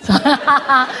court.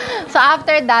 So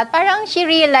after that, parang she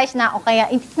realized na, okay,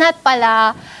 it's not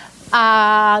pala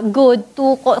good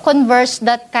to converse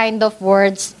that kind of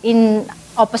words in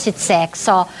opposite sex.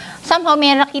 So, somehow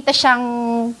may nakita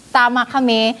siyang tama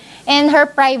kami, and her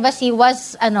privacy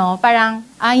was, parang,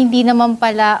 hindi naman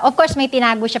pala, of course, may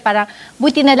tinago siya, parang,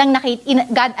 buti na lang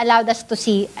God allowed us to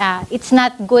see, it's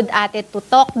not good ate to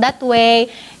talk that way,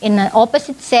 in an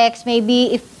opposite sex.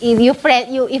 Maybe, if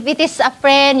it is a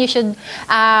friend, you should,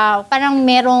 parang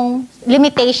merong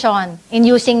limitation in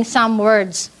using some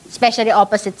words, especially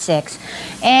opposite sex.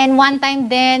 And one time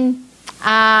then,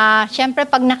 syempre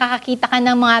pag nakakakita ka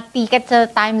ng mga ticket sa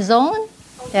time zone,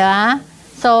 diba?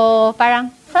 So, parang,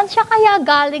 saan siya kaya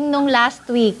galing nung last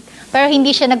week? Pero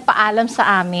hindi siya nagpaalam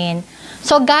sa amin.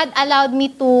 So, God allowed me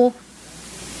to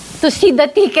see the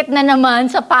ticket na naman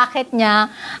sa packet niya.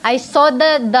 I saw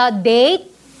the date.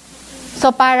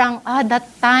 So, parang, that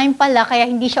time pala, kaya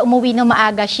hindi siya umuwi ng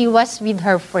maaga. She was with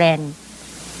her friend.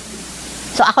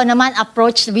 So, ako naman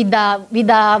approached with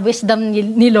the wisdom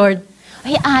ni Lord.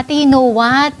 Ay, ate, you know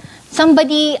what?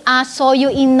 Somebody saw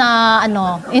you in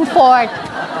Fort.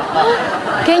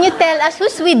 Can you tell us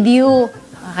who's with you?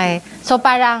 Okay. So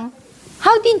parang,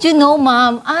 how did you know,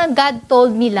 Mom? God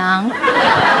told me lang.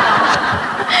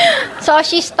 So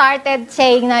she started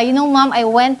saying na, Mom, I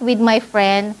went with my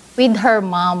friend, with her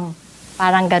mom.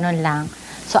 Parang ganun lang.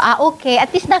 So, okay.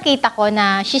 At least nakita ko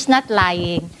na she's not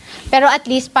lying. Pero at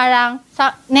least parang,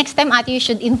 next time, ate, you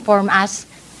should inform us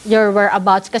your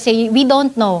whereabouts kasi we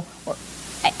don't know.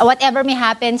 Whatever may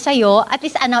happen sa'yo, at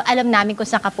least alam namin kung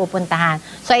saan ka pupuntahan.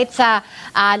 So it's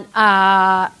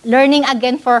learning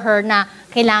again for her na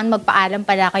kailangan magpaalam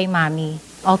pala kay Mommy.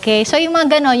 Okay? So yung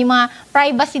mga gano'n, yung mga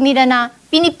privacy nila na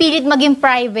pinipilit maging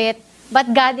private, but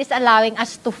God is allowing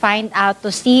us to find out, to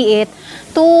see it,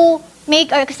 to make,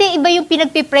 kasi iba yung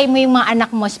pinagpipray mo yung mga anak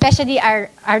mo, especially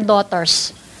our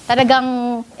daughters.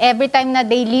 Talagang every time na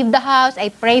they leave the house, I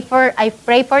pray for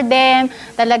them.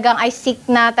 Talagang I seek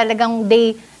na talagang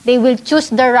they will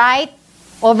choose the right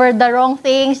over the wrong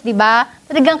things, di ba?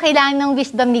 Talagang kailangan ng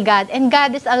wisdom ni God. And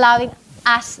God is allowing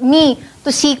me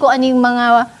to see kung ano yung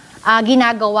mga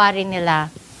ginagawa rin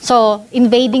nila. So,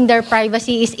 invading their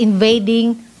privacy is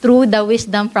invading through the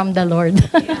wisdom from the Lord.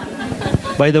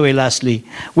 By the way, lastly,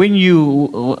 when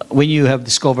you have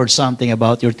discovered something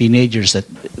about your teenagers that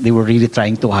they were really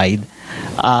trying to hide,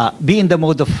 be in the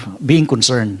mode of being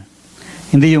concerned.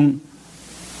 Hindi yung,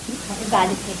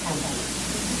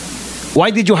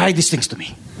 why did you hide these things to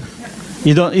me?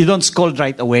 You don't scold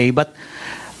right away, but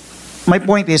my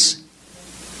point is,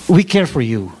 we care for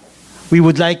you. We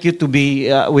would like you to be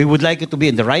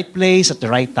in the right place at the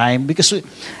right time, because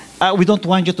we don't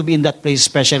want you to be in that place,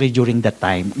 especially during that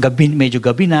time. Medyo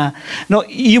gabi na. No,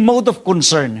 yung mode of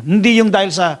concern, hindi yung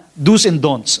dahil sa do's and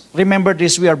don'ts. Remember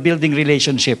this, we are building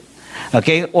relationship.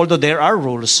 Okay? Although there are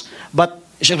rules, but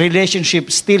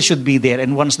relationship still should be there.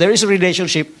 And once there is a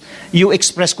relationship, you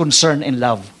express concern and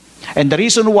love. And the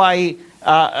reason why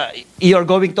you are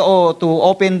going to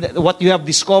open what you have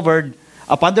discovered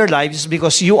upon their lives is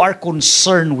because you are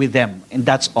concerned with them. And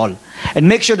that's all. And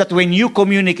make sure that when you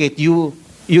communicate, you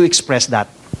express that.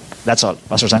 That's all.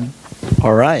 Pastor San?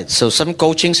 All right. So some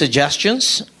coaching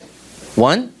suggestions.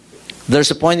 One,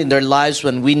 there's a point in their lives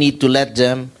when we need to let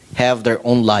them have their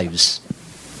own lives.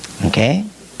 Okay?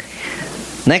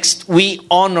 Next, we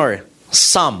honor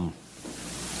some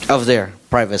of their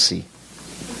privacy,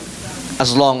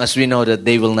 as long as we know that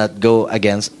they will not go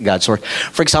against God's word.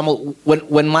 For example,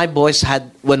 when my boys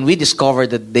when we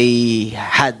discovered that they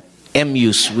had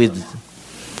MUs with,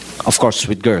 of course,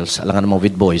 with girls, alam nga naman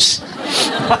with boys.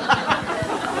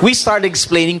 We started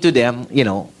explaining to them,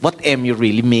 what MU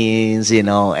really means,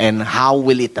 and how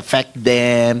will it affect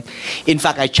them. In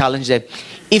fact, I challenged them,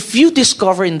 if you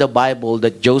discover in the Bible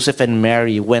that Joseph and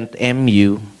Mary went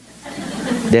MU,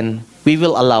 then we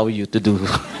will allow you to do.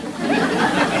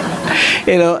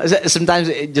 Sometimes,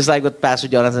 just like what Pastor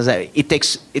Jonathan said, it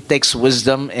takes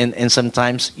wisdom and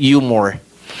sometimes humor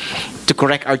to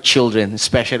correct our children,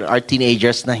 especially our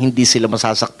teenagers, na hindi sila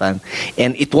masasaktan.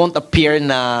 And it won't appear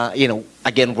na,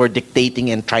 again, we're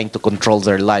dictating and trying to control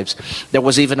their lives. There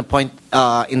was even a point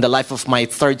in the life of my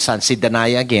third son, si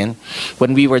Danaya again,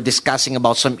 when we were discussing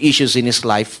about some issues in his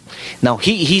life. Now,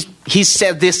 he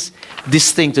said this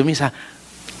thing to me,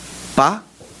 Pa,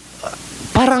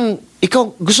 parang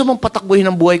ikaw gusto mong patakbuhin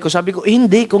ang buhay ko. Sabi ko,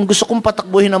 hindi. Kung gusto kong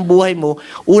patakbuhin ang buhay mo,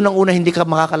 unang-una hindi ka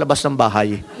makakalabas ng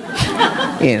bahay.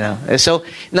 So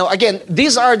now again,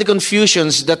 these are the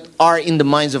confusions that are in the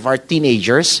minds of our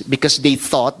teenagers because they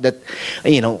thought that,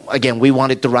 again, we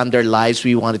wanted to run their lives,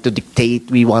 we wanted to dictate,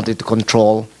 we wanted to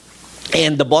control.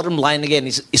 And the bottom line again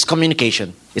is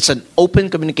communication. It's an open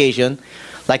communication,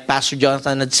 like Pastor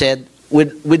Jonathan had said,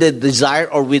 with a desire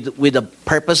or with a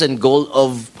purpose and goal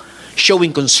of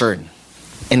showing concern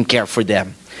and care for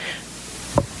them.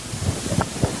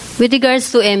 With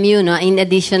regards to MU, in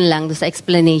addition lang do sa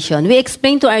explanation, we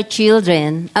explain to our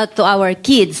children, to our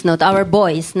kids, to our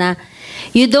boys, na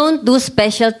you don't do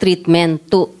special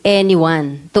treatment to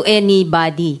anyone, to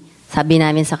anybody, sabi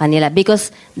namin sa kanila,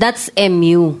 because that's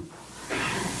MU.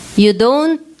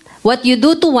 What you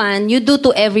do to one, you do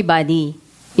to everybody.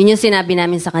 Yun yung sinabi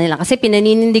namin sa kanila. Kasi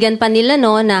pinaninindigan pa nila,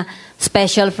 na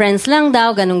special friends lang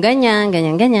daw, ganyan.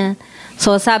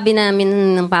 So sabi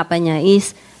namin ng papa niya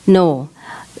is, no,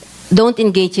 don't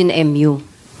engage in MU.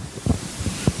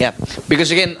 Yeah,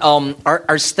 because again,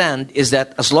 our stand is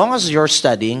that as long as you're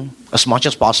studying, as much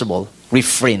as possible,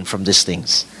 refrain from these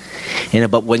things.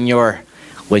 But when you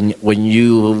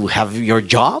have your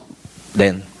job,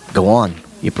 then go on,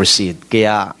 you proceed.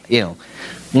 Kaya,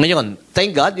 ngayon,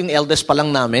 thank God, yung eldest pa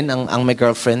lang namin, ang my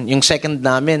girlfriend, yung second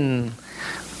namin,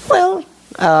 well,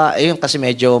 yun kasi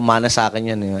medyo mana sa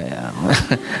akin yan.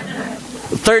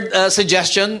 Third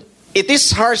suggestion, it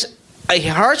is a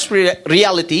harsh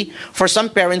reality for some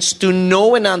parents to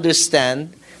know and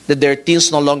understand that their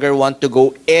teens no longer want to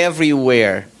go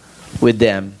everywhere with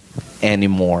them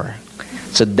anymore.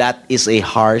 So that is a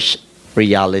harsh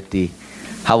reality.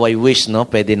 How I wish,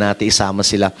 pwede natin isama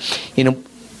sila.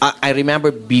 I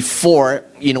remember before,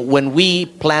 when we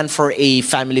plan for a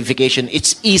family vacation,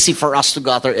 it's easy for us to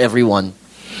gather everyone.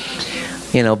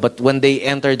 But when they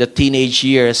enter the teenage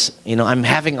years, I'm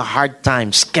having a hard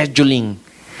time scheduling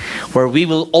where we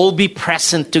will all be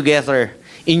present together,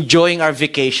 enjoying our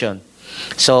vacation.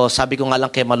 So sabi ko nga lang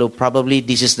kay Malu, probably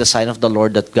this is the sign of the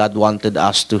Lord that God wanted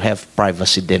us to have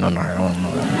privacy din on our own.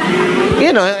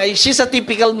 She's a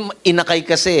typical inakay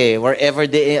kasi wherever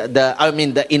the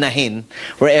inahin,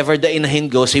 wherever the inahin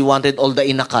goes, he wanted all the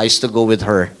inakays to go with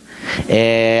her.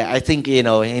 I think,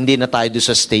 hindi na tayo doon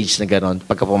sa stage na gano'n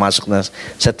pagka pumasok na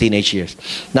sa teenage years.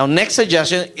 Now, next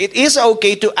suggestion, it is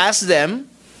okay to ask them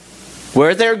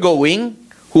where they're going,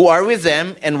 who are with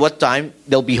them, and what time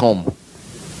they'll be home.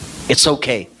 It's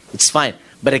okay. It's fine.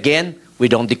 But again, we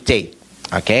don't dictate.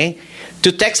 Okay?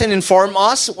 To text and inform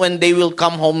us when they will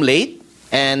come home late.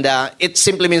 And it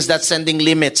simply means that sending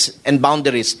limits and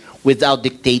boundaries without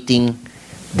dictating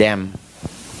them.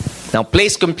 Now,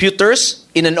 place computers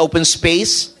in an open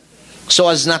space so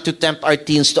as not to tempt our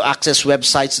teens to access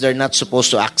websites they're not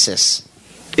supposed to access.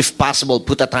 If possible,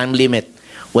 put a time limit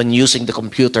when using the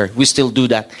computer. We still do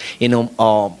that.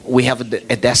 We have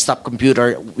a desktop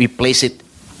computer. We place it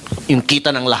in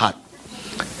kita ng lahat.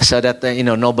 So that,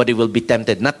 nobody will be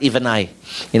tempted. Not even I.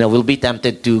 Will be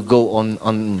tempted to go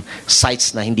on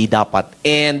sites na hindi dapat.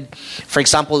 And, for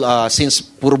example, since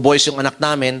puro boys yung anak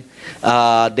namin,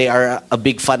 they are a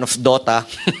big fan of Dota.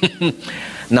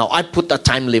 Now, I put a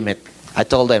time limit. I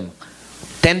told them,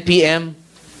 10 p.m.,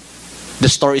 the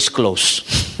store is closed.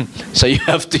 So you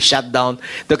have to shut down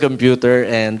the computer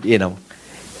and,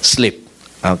 sleep.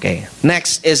 Okay.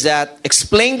 Next is that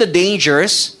explain the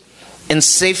dangers and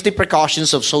safety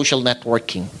precautions of social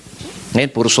networking.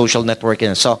 Ngayon, puro social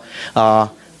networking. So,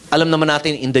 alam naman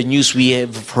natin, in the news, we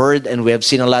have heard and we have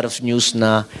seen a lot of news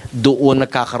na doon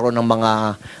nagkakaroon ng mga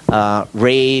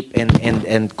rape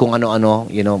and kung ano-ano,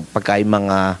 pagka yung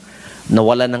mga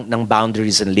nawala ng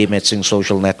boundaries and limits in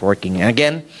social networking. And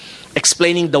again,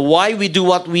 explaining the why we do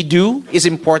what we do is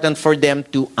important for them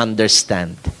to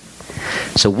understand.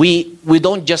 So we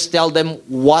don't just tell them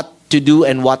what to do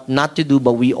and what not to do,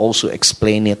 but we also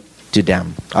explain it to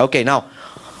them. Okay, now,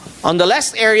 on the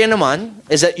last area naman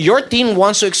is that your teen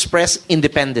wants to express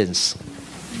independence.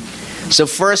 So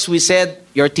first we said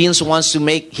your teens wants to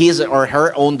make his or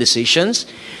her own decisions.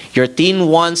 Your teen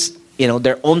wants,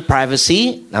 their own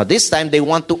privacy. Now this time they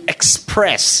want to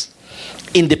express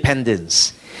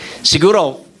independence.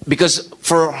 Siguro, because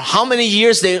for how many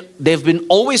years they've been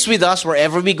always with us,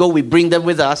 wherever we go, we bring them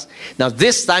with us. Now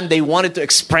this time they wanted to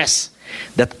express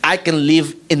that I can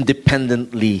live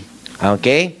independently.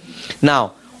 Okay?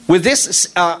 Now, with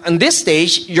this, on this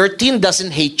stage, your teen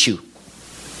doesn't hate you.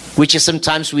 Which is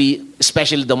sometimes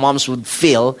especially the moms would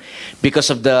feel because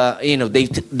of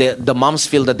the moms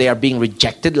feel that they are being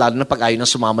rejected, lalo na pag ayaw na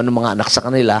sumama ng mga anak sa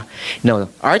kanila.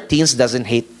 Our teens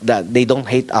they don't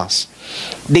hate us.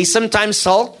 They sometimes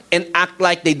sulk and act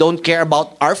like they don't care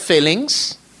about our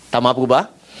feelings. Tama po ba?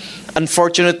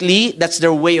 Unfortunately, that's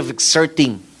their way of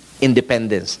exerting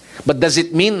independence. But does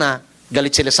it mean na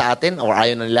galit sila sa atin or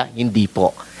ayaw na nila? Hindi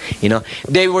po.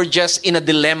 They were just in a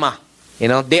dilemma.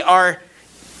 They are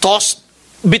tossed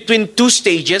between two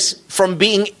stages from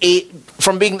being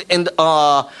in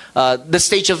the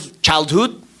stage of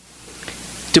childhood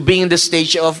to being in the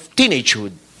stage of teenagehood.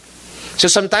 So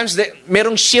sometimes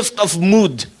merong shift of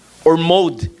mood or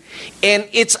mode, and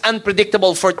it's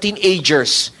unpredictable for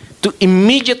teenagers to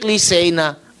immediately say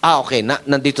na okay,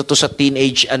 nandito to sa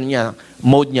teenage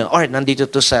mode niya, or nandito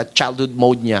to sa childhood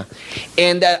mode niya.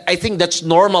 And I think that's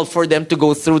normal for them to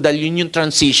go through the union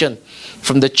transition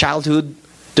from the childhood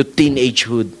to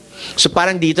teenagehood. So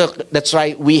parang dito, that's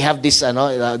why we have this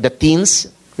the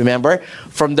teens, remember,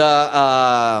 from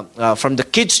the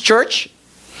kids church,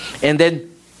 and then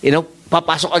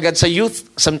papasok agad sa youth.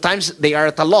 Sometimes they are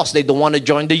at a loss. They don't want to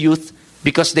join the youth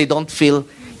because they don't feel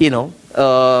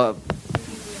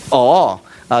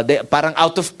parang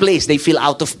out of place. They feel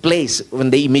out of place when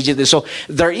they immediately. So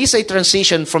there is a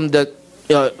transition from the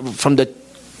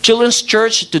children's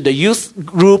church to the youth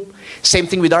group. Same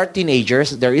thing with our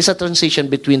teenagers. There is a transition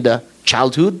between the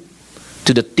childhood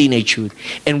to the teenagehood.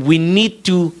 And we need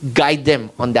to guide them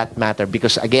on that matter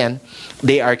because, again,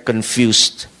 they are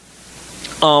confused.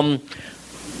 I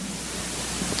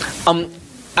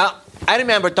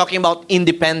remember talking about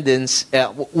independence.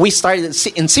 We started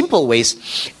in simple ways.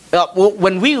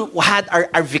 When we had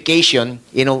our vacation,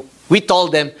 we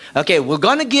told them, okay, we're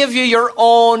gonna give you your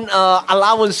own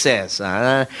allowances.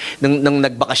 Nung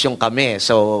nagbakasyon kami.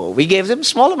 So, we gave them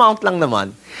small amount lang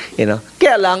naman.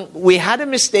 Kaya lang, we had a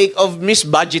mistake of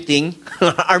misbudgeting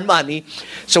our money.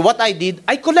 So, what I did,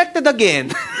 I collected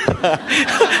again.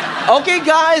 Okay,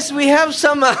 guys, we have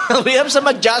some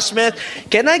adjustment.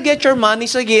 Can I get your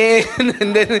monies again?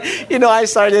 And then, I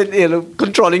started,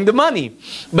 controlling the money.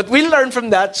 But we learned from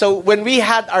that. So, when we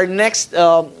had our next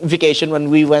vacation, when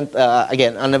we went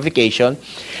again on a vacation,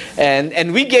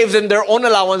 and we gave them their own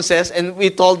allowances, and we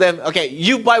told them, okay,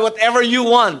 you buy whatever you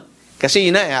want.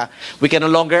 Kasi we can no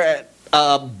longer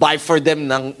buy for them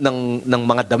ng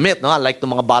mga damit, no? Like ng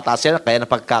mga bata sila, kaya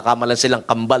napagkakamalan silang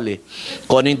kambal eh.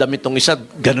 Kung ano yung damit ng isa,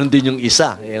 ganun din yung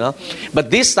isa, But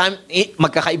this time,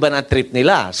 magkakaiba na trip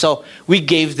nila. So, we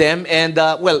gave them, and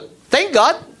thank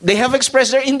God, they have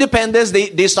expressed their independence.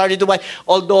 They started to buy.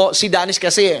 Although, si Danis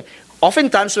kasi,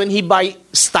 oftentimes when he buy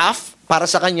stuff para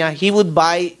sa kanya, he would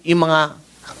buy yung mga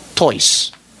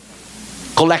toys.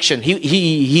 Collection.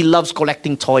 He loves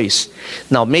collecting toys.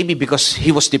 Now, maybe because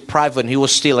he was deprived when he was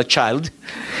still a child,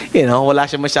 wala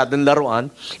siya masyadong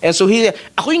laruan. And so,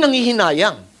 ako yung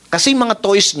nangihinayang. Kasi mga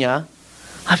toys niya,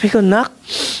 sabi ko, nak,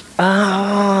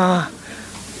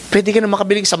 pwede ka na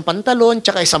makabiling isang pantalon,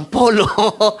 tsaka isang polo,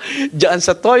 dyan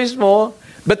sa toys mo.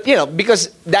 But, because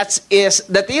that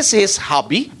is his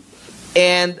hobby.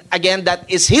 And again, that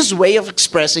is his way of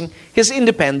expressing his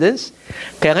independence.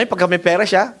 Kaya ngayon, pagka may pera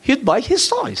siya, he'd buy his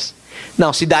toys.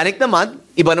 Now, si Danik naman,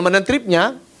 iba naman ang trip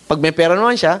niya. Pag may pera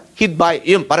naman siya, he'd buy,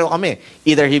 pareho kami.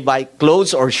 Either he'd buy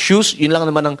clothes or shoes, yun lang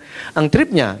naman ang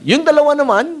trip niya. Yung dalawa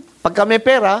naman, pagka may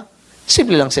pera,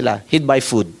 simple lang sila. He'd buy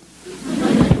food.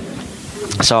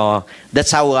 So,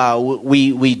 that's how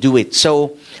we do it.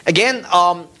 So, again,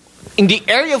 in the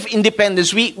area of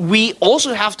independence, we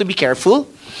also have to be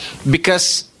careful.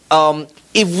 Because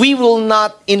if we will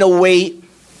not, in a way,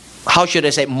 how should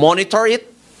I say, monitor it,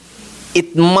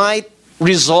 it might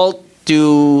result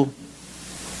to,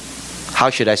 how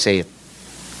should I say it,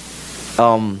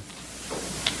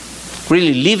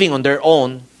 really living on their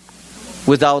own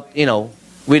without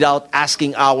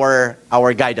asking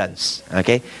our guidance.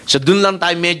 Okay? So dun lang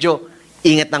tayo medyo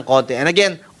ingat ng konti. And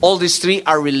again, all these three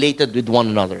are related with one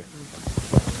another.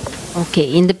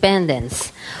 Okay,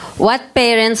 independence. What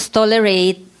parents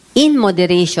tolerate in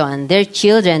moderation, their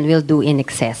children will do in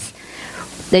excess.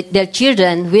 Their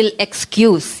children will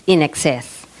excuse in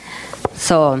excess.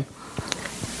 So,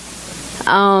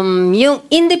 yung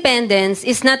independence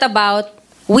is not about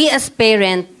we as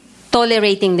parents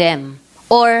tolerating them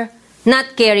or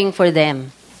not caring for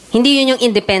them. Hindi yun yung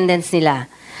independence nila.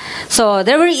 So,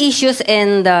 there were issues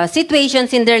and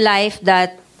situations in their life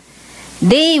that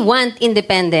they want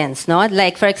independence, no?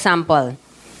 Like, for example,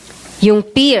 yung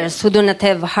peers who do not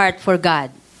have heart for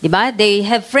God. 'di ba? They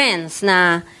have friends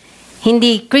na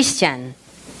hindi Christian,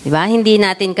 'di ba? Hindi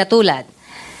natin katulad.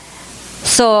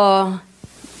 So,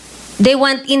 they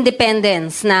want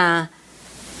independence na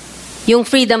yung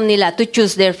freedom nila to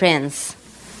choose their friends.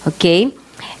 Okay?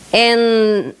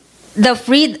 And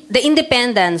the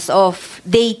independence of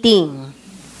dating,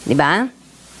 'di ba?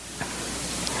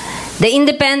 The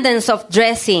independence of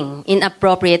dressing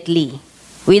inappropriately.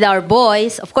 With our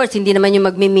boys, of course, hindi naman yung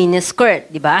magmi-mini skirt,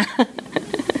 di ba?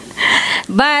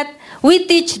 But we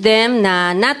teach them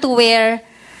na not to wear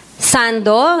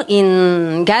sando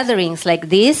in gatherings like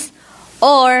this,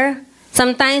 or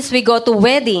sometimes we go to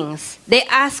weddings. They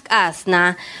ask us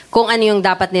na kung ano yung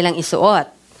dapat nilang isuot.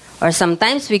 Or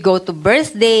sometimes we go to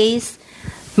birthdays.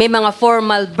 May mga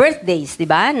formal birthdays, di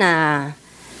ba, na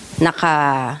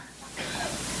naka-dress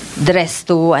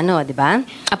to, di ba?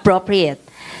 Appropriate.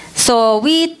 So,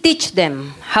 we teach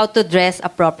them how to dress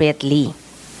appropriately.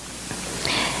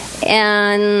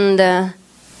 And,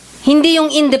 hindi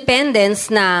yung independence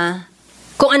na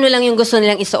kung ano lang yung gusto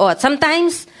nilang isuot.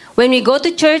 Sometimes, when we go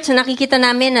to church, nakikita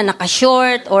namin na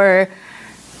naka-short or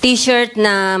t-shirt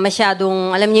na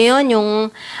masyadong, alam niyo yon, yung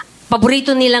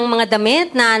paborito nilang mga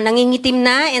damit na nangingitim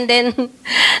na, and then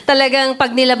talagang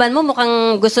pag nilaban mo,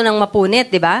 mukhang gusto nang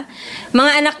mapunit, di ba?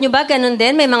 Mga anak nyo ba, ganun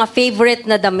din? May mga favorite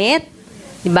na damit?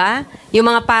 Di ba? Yung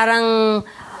mga parang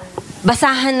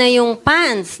basahan na yung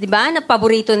pants, di ba? Na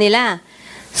paborito nila.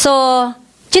 So,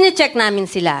 chine-check namin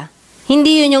sila.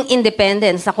 Hindi yun yung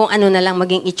independence na kung ano na lang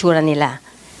maging itsura nila.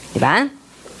 Di ba?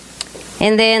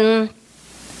 And then,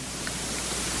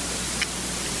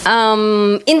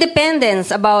 independence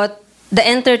about the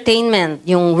entertainment,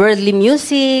 yung worldly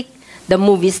music, the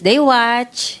movies they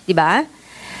watch, di ba?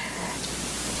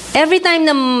 Every time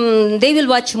na they will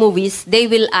watch movies, they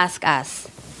will ask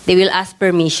us. They will ask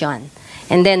permission.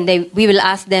 And then we will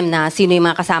ask them na sino yung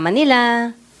mga kasama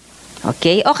nila.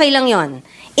 Okay? Okay lang yon.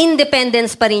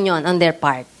 Independence pa rin yon on their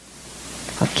part.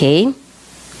 Okay?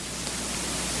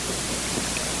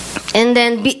 And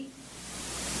then we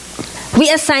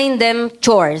assign them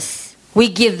chores. We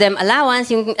give them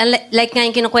allowance. Yung, like nga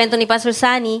yung kinukwento ni Pastor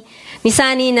Sunny,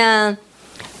 na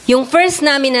yung first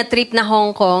namin na trip na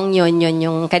Hong Kong, yun,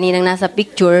 yung kaninang nasa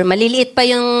picture, maliliit pa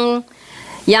yung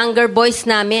younger boys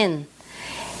namin.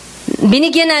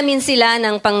 Binigyan namin sila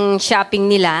ng pang-shopping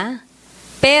nila,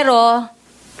 pero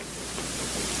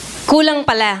kulang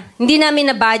pala. Hindi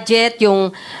namin na-budget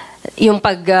yung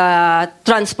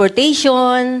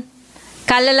pag-transportation.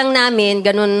 Kala lang namin,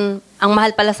 ganun, ang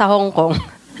mahal pala sa Hong Kong.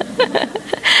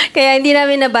 Kaya hindi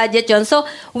namin na-budget yon. So,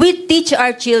 we teach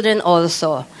our children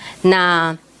also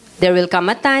na there will come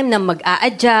a time na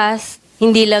mag-a-adjust.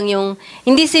 Hindi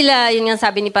sila, yun nga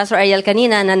sabi ni Pastor Ariel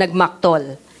kanina, na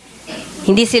nagmaktol.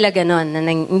 Hindi sila ganon,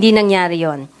 hindi nangyari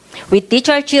yon. We teach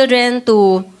our children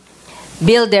to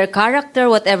build their character,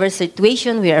 whatever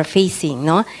situation we are facing,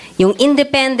 no? Yung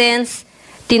independence,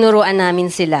 tinuruan namin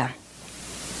sila.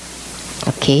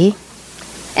 Okay?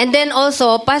 And then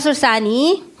also, Pastor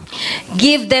Sunny,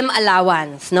 give them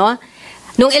allowance, no?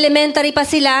 Nung elementary pa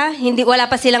sila, wala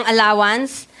pa silang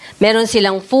allowance, meron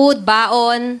silang food,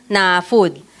 baon na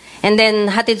food. And then,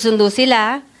 hatid sundo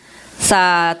sila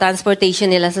sa transportation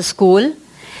nila sa school.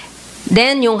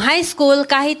 Then, yung high school,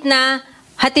 kahit na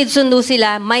hatid sundo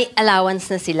sila, may allowance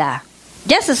na sila.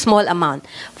 Just a small amount.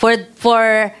 For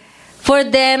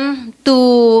them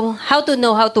to, how to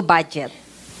know how to budget.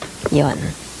 Yon.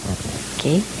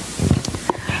 Okay?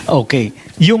 Okay.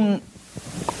 Yung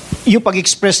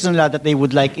pag-express nila that they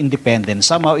would like independence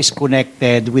somehow is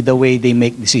connected with the way they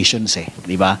make decisions,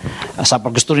 di ba? Sa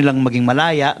pag gusto nilang maging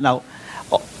malaya. Now,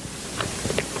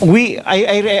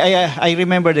 I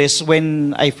remember this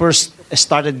when I first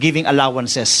started giving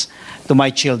allowances to my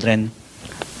children.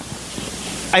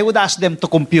 I would ask them to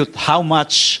compute how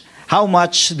much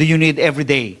do you need every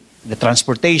day? The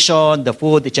transportation, the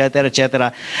food, etc.,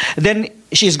 etc. Then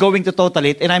she's going to total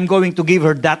it, and I'm going to give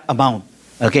her that amount.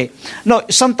 Okay? No,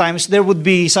 sometimes there would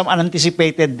be some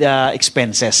unanticipated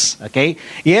expenses. Okay?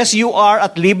 Yes, you are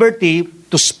at liberty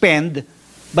to spend,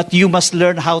 but you must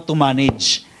learn how to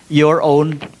manage your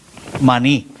own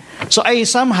money. So I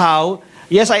somehow,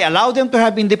 yes, I allow them to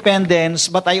have independence,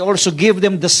 but I also give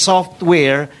them the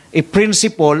software, a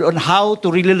principle on how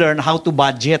to really learn how to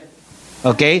budget.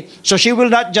 Okay? So she will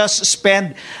not just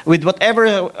spend with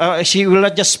whatever, she will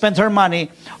not just spend her money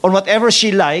on whatever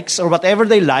she likes or whatever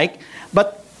they like,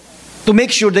 but to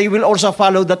make sure they will also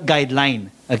follow that guideline.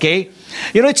 Okay?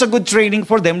 You know, it's a good training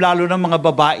for them, lalo na mga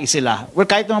babae sila. Well,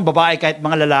 kahit mga babae, kahit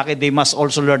mga lalaki, they must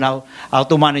also learn how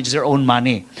to manage their own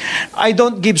money. I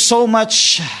don't give so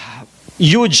much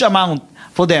huge amount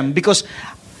for them because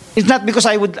It's not because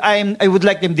I would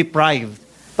like them deprived,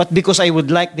 but because I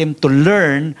would like them to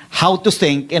learn how to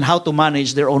think and how to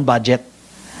manage their own budget.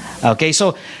 Okay,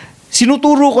 so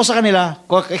sinuturo ko sa kanila,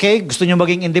 okay, gusto nyo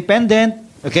maging independent,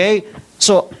 okay?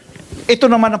 So, ito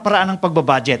naman ang paraan ng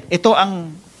pagbabudget. Ito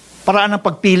ang paraan ng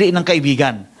pagpili ng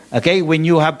kaibigan. Okay, when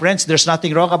you have friends, there's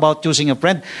nothing wrong about choosing a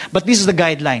friend, but this is the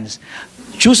guidelines.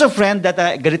 Choose a friend that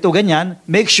ganito ganyan,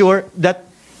 make sure that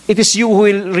it is you who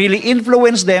will really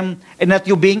influence them and not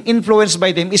you being influenced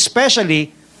by them,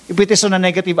 especially if it is on a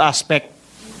negative aspect,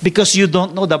 because you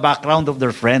don't know the background of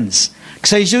their friends.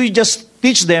 So you just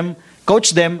teach them,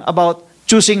 coach them about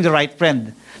choosing the right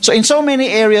friend. So in so many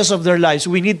areas of their lives,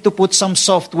 we need to put some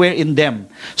software in them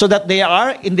so that they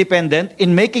are independent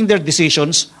in making their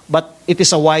decisions, but it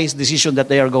is a wise decision that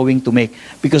they are going to make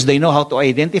because they know how to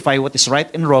identify what is right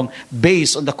and wrong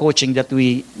based on the coaching that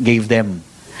we gave them.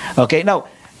 Okay, now,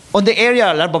 on the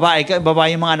area,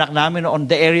 babae yung mga anak namin, on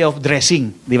the area of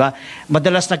dressing, di ba?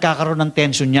 Madalas nagkakaroon ng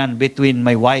tension yan between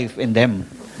my wife and them.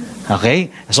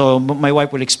 Okay? So, my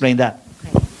wife will explain that.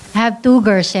 I have two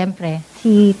girls, syempre.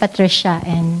 Si Patricia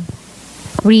and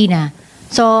Rina.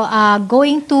 So,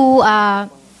 going to...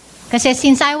 kasi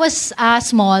since I was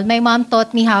small, my mom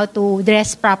taught me how to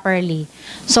dress properly.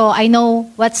 So, I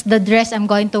know what's the dress I'm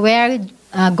going to wear,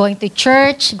 going to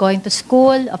church, going to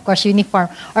school, of course, uniform,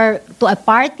 or to a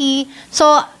party.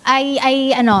 So,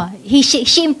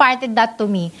 she imparted that to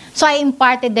me. So, I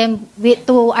imparted them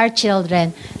to our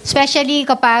children. Especially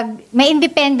kapag may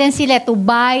independence sila to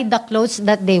buy the clothes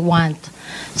that they want.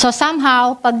 So,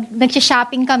 somehow, pag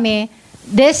nagsha-shopping kami,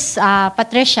 this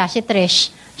Patricia, si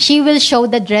Trish, she will show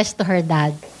the dress to her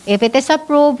dad. If it is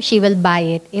approved, she will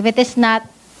buy it. If it is not,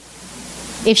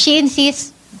 if she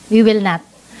insists, we will not.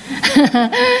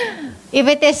 If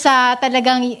it is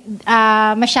talagang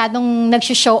masyadong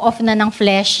nag-show off na ng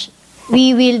flesh,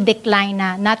 we will decline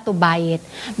na not to buy it.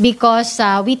 Because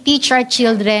we teach our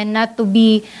children not to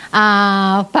be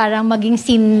parang maging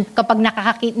sin kapag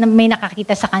may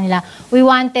nakakita sa kanila. We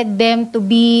wanted them to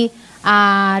be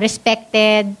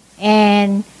respected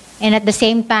and at the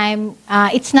same time,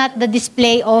 it's not the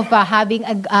display of having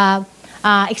a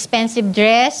expensive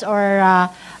dress or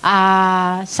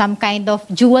some kind of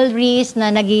jewelries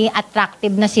na naging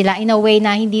attractive na sila in a way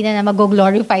na hindi na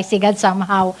mag-glorify si God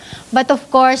somehow. But of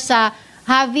course,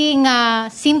 having a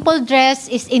simple dress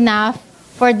is enough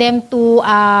for them to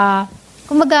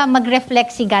kumbaga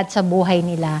mag-reflect si God sa buhay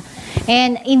nila.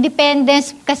 And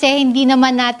independence, kasi hindi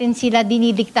naman natin sila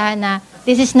dinidiktahan na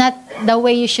this is not the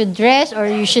way you should dress or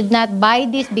you should not buy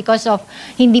this because of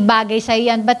hindi bagay sa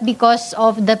yan, but because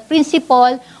of the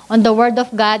principle on the Word of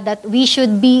God that we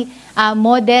should be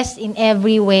modest in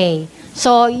every way.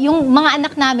 So, yung mga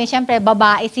anak namin, syempre,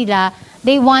 babae sila,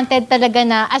 they wanted talaga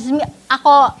na,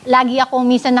 lagi ako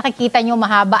minsan nakikita nyo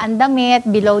mahaba ang damit,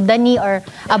 below the knee or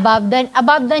above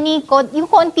the knee, yung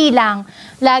konti lang,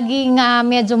 laging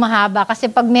medyo mahaba. Kasi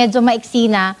pag medyo maiksi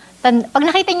na, pag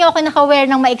nakita nyo ako naka-wear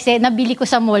ng maiksi, nabili ko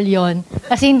sa mall yon.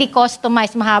 Kasi hindi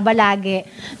customized, mahaba lagi.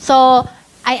 So,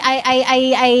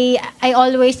 I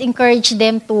always encourage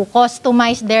them to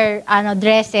customize their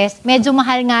dresses. Medyo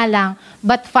mahal nga lang,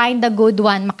 but find the good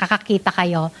one, makakakita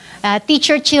kayo.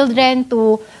 Teach your children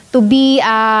to be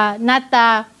not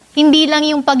hindi lang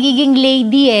yung pagiging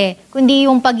lady kundi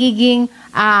yung pagiging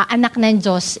anak ng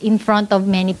Diyos in front of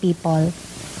many people.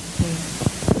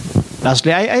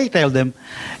 Lastly, I tell them,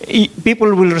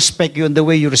 people will respect you in the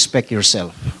way you respect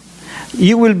yourself.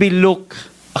 You will be looked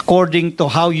according to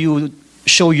how you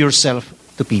show yourself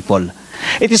to people.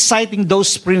 It is citing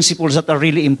those principles that are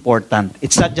really important.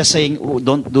 It's not just saying, oh,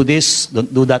 don't do this,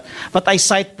 don't do that. But I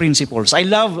cite principles. I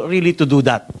love really to do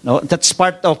that. No? That's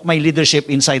part of my leadership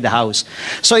inside the house.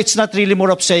 So it's not really more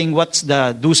of saying what's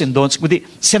the do's and don'ts. Kundi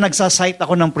nagsasite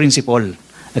ako ng principle.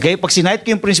 Okay? Pag sinite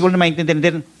ko yung principle na maintindihan,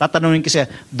 then tatanungin ko siya,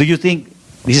 do you think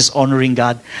this is honoring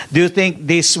God? Do you think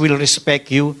this will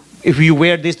respect you? If you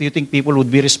wear this, do you think people will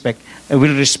respect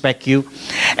you?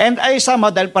 And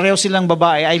dahil pareho silang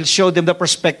babae, I'll show them the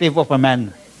perspective of a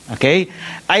man. Okay?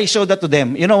 I show that to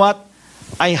them. You know what?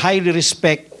 I highly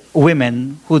respect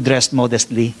women who dress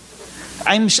modestly.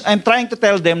 I'm trying to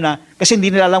tell them na, kasi hindi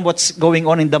nila alam what's going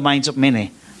on in the minds of men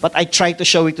But I try to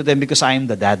show it to them because I am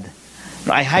the dad.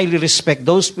 I highly respect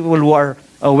those people who are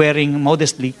wearing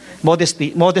modestly.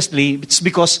 It's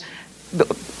because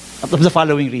of the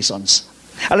following reasons.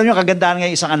 Alam niyo, kagandahan nga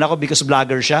isang anak ko because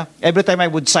vlogger siya. Every time I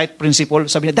would cite principle,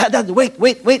 sabi niya, Dad,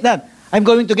 wait, Dad. I'm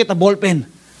going to get a ball pen.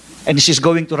 And she's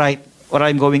going to write what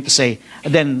I'm going to say.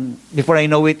 And then, before I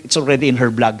know it, it's already in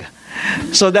her blog.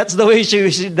 So that's the way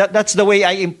that's the way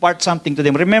I impart something to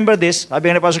them. Remember this, sabi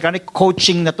nga ni Pastor Kani,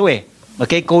 coaching na to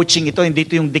Okay, coaching ito, hindi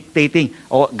ito yung dictating.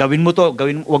 O, gawin mo to,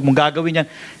 wag mong gagawin yan.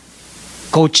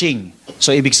 Coaching. So,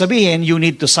 ibig sabihin, you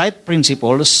need to cite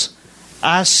principles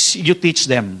as you teach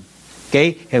them.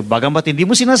 Okay? Bagamat hindi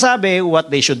mo sinasabi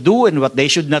what they should do and what they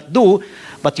should not do,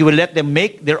 but you will let them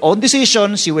make their own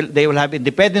decisions, they will have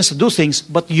independence to do things,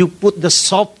 but you put the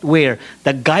software,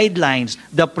 the guidelines,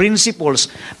 the principles,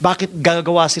 bakit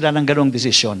gagawa sila ng ganong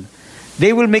decision?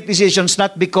 They will make decisions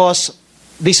not because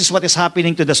this is what is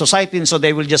happening to the society, and so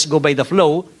they will just go by the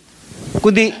flow,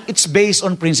 kundi it's based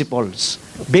on principles.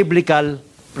 Biblical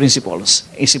principles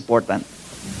is important.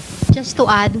 Just to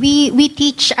add, we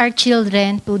teach our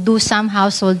children to do some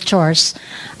household chores.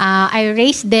 I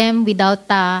raised them without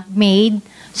a maid,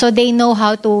 so they know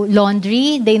how to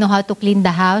laundry, they know how to clean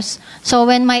the house. So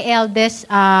when my eldest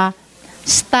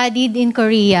studied in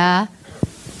Korea,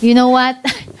 you know what?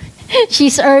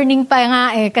 She's earning pa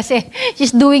nga kasi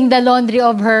she's doing the laundry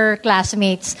of her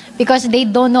classmates because they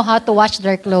don't know how to wash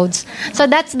their clothes. So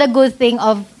that's the good thing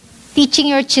of teaching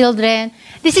your children.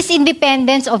 This is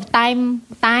independence of time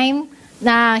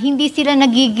na hindi sila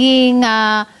nagiging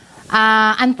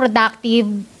unproductive,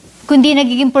 kundi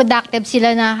nagiging productive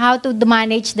sila na how to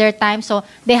manage their time. So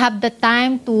they have the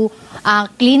time to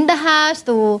clean the house,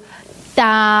 to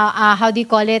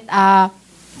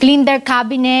clean their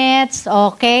cabinets,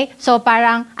 okay? So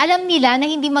parang alam nila na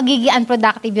hindi magiging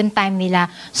unproductive yung time nila.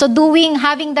 So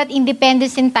having that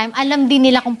independence in time, alam din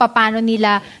nila kung paano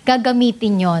nila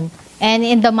gagamitin yon. And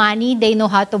in the money, they know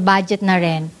how to budget na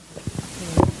rin.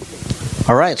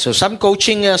 All right, so some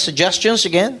coaching suggestions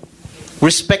again.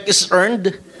 Respect is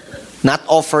earned, not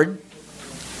offered.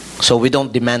 So we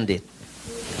don't demand it.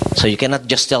 So you cannot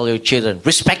just tell your children,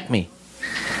 respect me.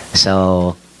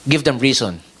 So give them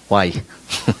reason. Why?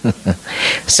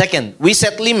 Second, we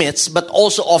set limits but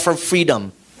also offer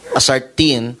freedom as our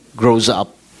teen grows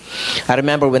up. I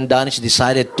remember when Danish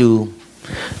decided to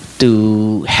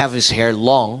have his hair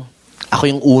long, ako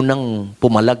yung unang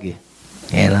pumalag eh.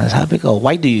 And sabi ko,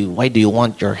 why do you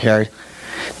want your hair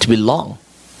to be long?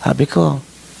 Sabi ko,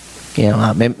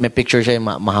 may picture siya,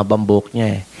 mahabang buhok niya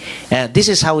eh. And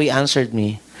this is how he answered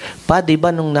me. Pa, di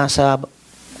ba nung nasa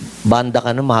banda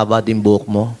ka na, mahaba din buhok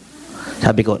mo?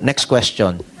 Sabi ko, next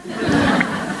question.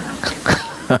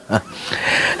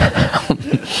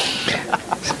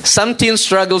 Some teens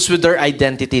struggles with their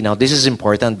identity. Now, this is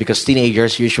important because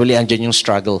teenagers usually andyan yung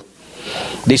struggle.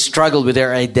 They struggle with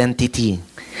their identity.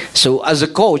 So, as a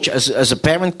coach, as a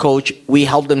parent coach, we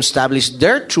help them establish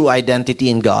their true identity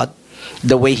in God,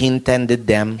 the way He intended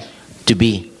them to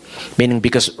be. Meaning,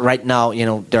 because right now,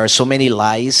 there are so many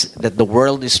lies that the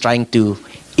world is trying to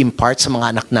impart sa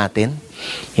mga anak natin.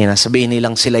 Sabihin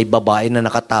nilang sila'y babae na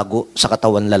nakatago sa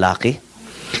katawan lalaki.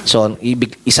 So,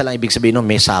 isa lang ibig sabihin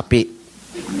may sapi.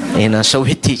 So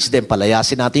we teach them,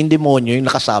 palayasin natin yung demonyo, yung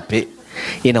nakasapi.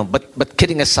 But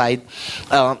kidding aside,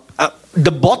 the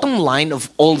bottom line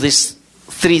of all these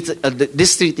three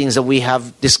things that we have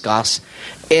discussed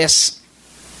is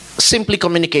simply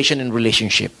communication and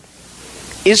relationship.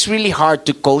 It's really hard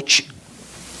to coach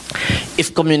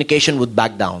if communication would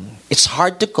back down. It's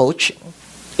hard to coach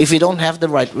if you don't have the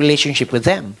right relationship with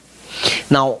them.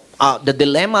 Now, the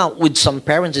dilemma with some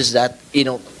parents is that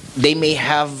they may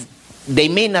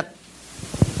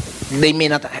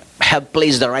not have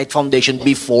placed the right foundation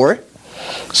before,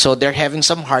 so they're having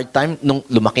some hard time nung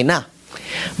lumaki na.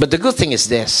 But the good thing is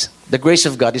this: the grace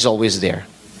of God is always there.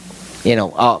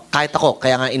 Kahit ako,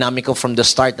 kaya nga inamin ko from the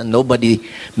start, and nobody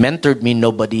mentored me,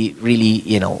 nobody really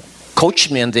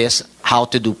coached me on this, how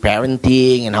to do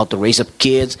parenting and how to raise up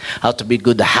kids, how to be a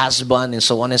good husband, and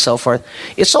so on and so forth.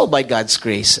 It's all by God's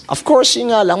grace. Of course,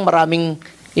 yung nga lang, maraming,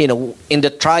 in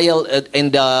the trial, in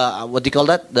the, what do you call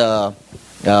that?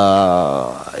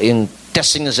 In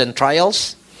testings and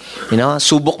trials,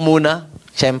 subok muna.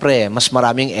 Siyempre, mas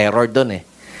maraming error dun eh.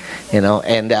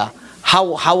 And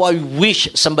how I wish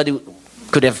somebody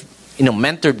could have,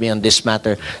 mentored me on this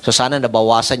matter. So sana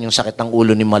nabawasan yung sakit ng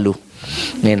ulo ni Malu.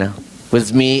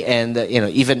 With me and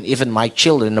even my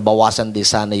children, nabawasan din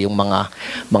sana yung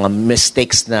mga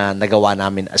mistakes na nagawa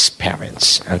namin as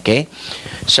parents. Okay?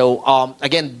 So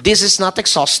again, this is not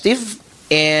exhaustive,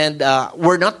 and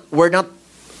we're not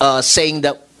saying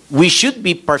that we should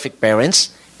be perfect parents,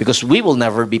 because we will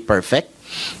never be perfect.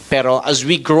 Pero as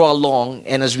we grow along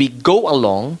and as we go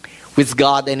along with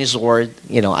God and His Word,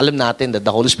 alam natin that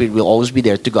the Holy Spirit will always be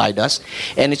there to guide us.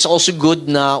 And it's also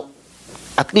good na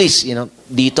at least,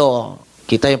 dito,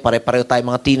 kita yung pare-pareho tayo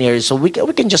mga teenagers, so we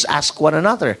can just ask one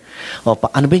another,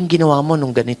 ano ba yung ginawa mo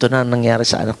nung ganito na nangyari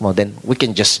sa anak mo? Then we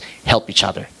can just help each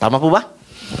other. Tama po ba?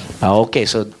 Okay,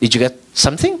 so did you get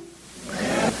something?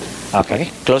 Okay.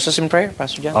 Close us in prayer,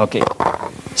 Pastor John. Okay.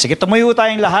 Sige, tumayo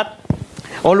tayong lahat.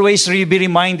 Always be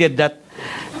reminded that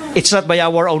it's not by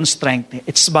our own strength.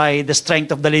 It's by the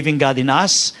strength of the living God in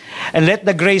us. And let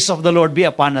the grace of the Lord be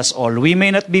upon us all. We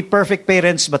may not be perfect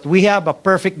parents, but we have a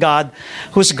perfect God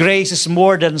whose grace is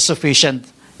more than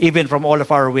sufficient, even from all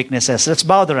of our weaknesses. Let's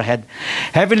bow our head.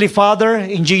 Heavenly Father,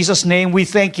 in Jesus' name, we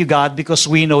thank you, God, because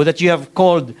we know that you have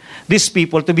called these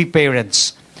people to be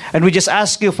parents. And we just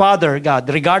ask you, Father, God,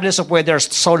 regardless of whether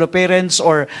solo parents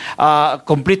or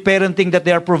complete parenting that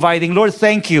they are providing, Lord,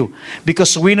 thank you,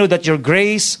 because we know that your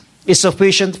grace is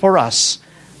sufficient for us.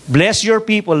 Bless your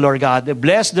people, Lord God.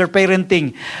 Bless their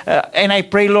parenting. And I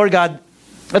pray, Lord God,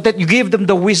 that you give them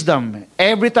the wisdom.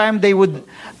 Every time they would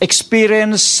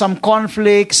experience some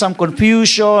conflict, some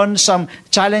confusion, some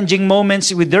challenging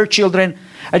moments with their children,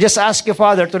 I just ask you,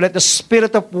 Father, to let the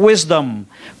spirit of wisdom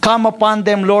come upon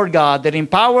them, Lord God, and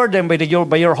empower them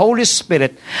by your Holy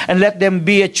Spirit, and let them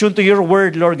be attuned to your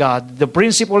word, Lord God, the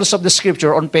principles of the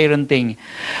Scripture on parenting.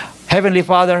 Heavenly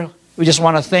Father, we just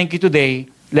want to thank you today.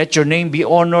 Let your name be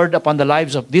honored upon the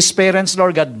lives of these parents,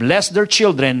 Lord God. Bless their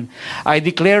children. I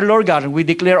declare, Lord God, and we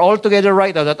declare all together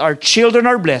right now that our children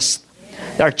are blessed.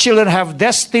 Our children have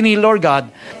destiny, Lord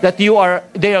God, that they are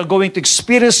going to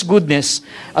experience goodness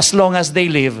as long as they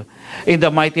live. In the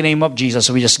mighty name of Jesus,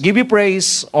 we just give you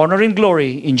praise, honor, and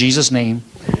glory in Jesus' name.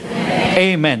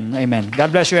 Amen. Amen.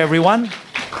 God bless you, everyone.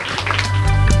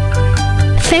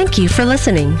 Thank you for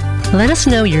listening. Let us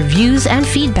know your views and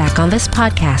feedback on this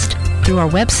podcast through our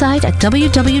website at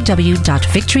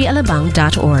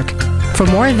www.victoryalabang.org. For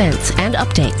more events and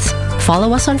updates,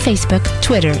 follow us on Facebook,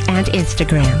 Twitter, and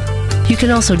Instagram. You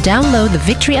can also download the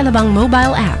Victory Alabang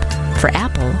mobile app for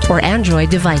Apple or Android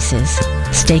devices.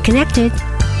 Stay connected.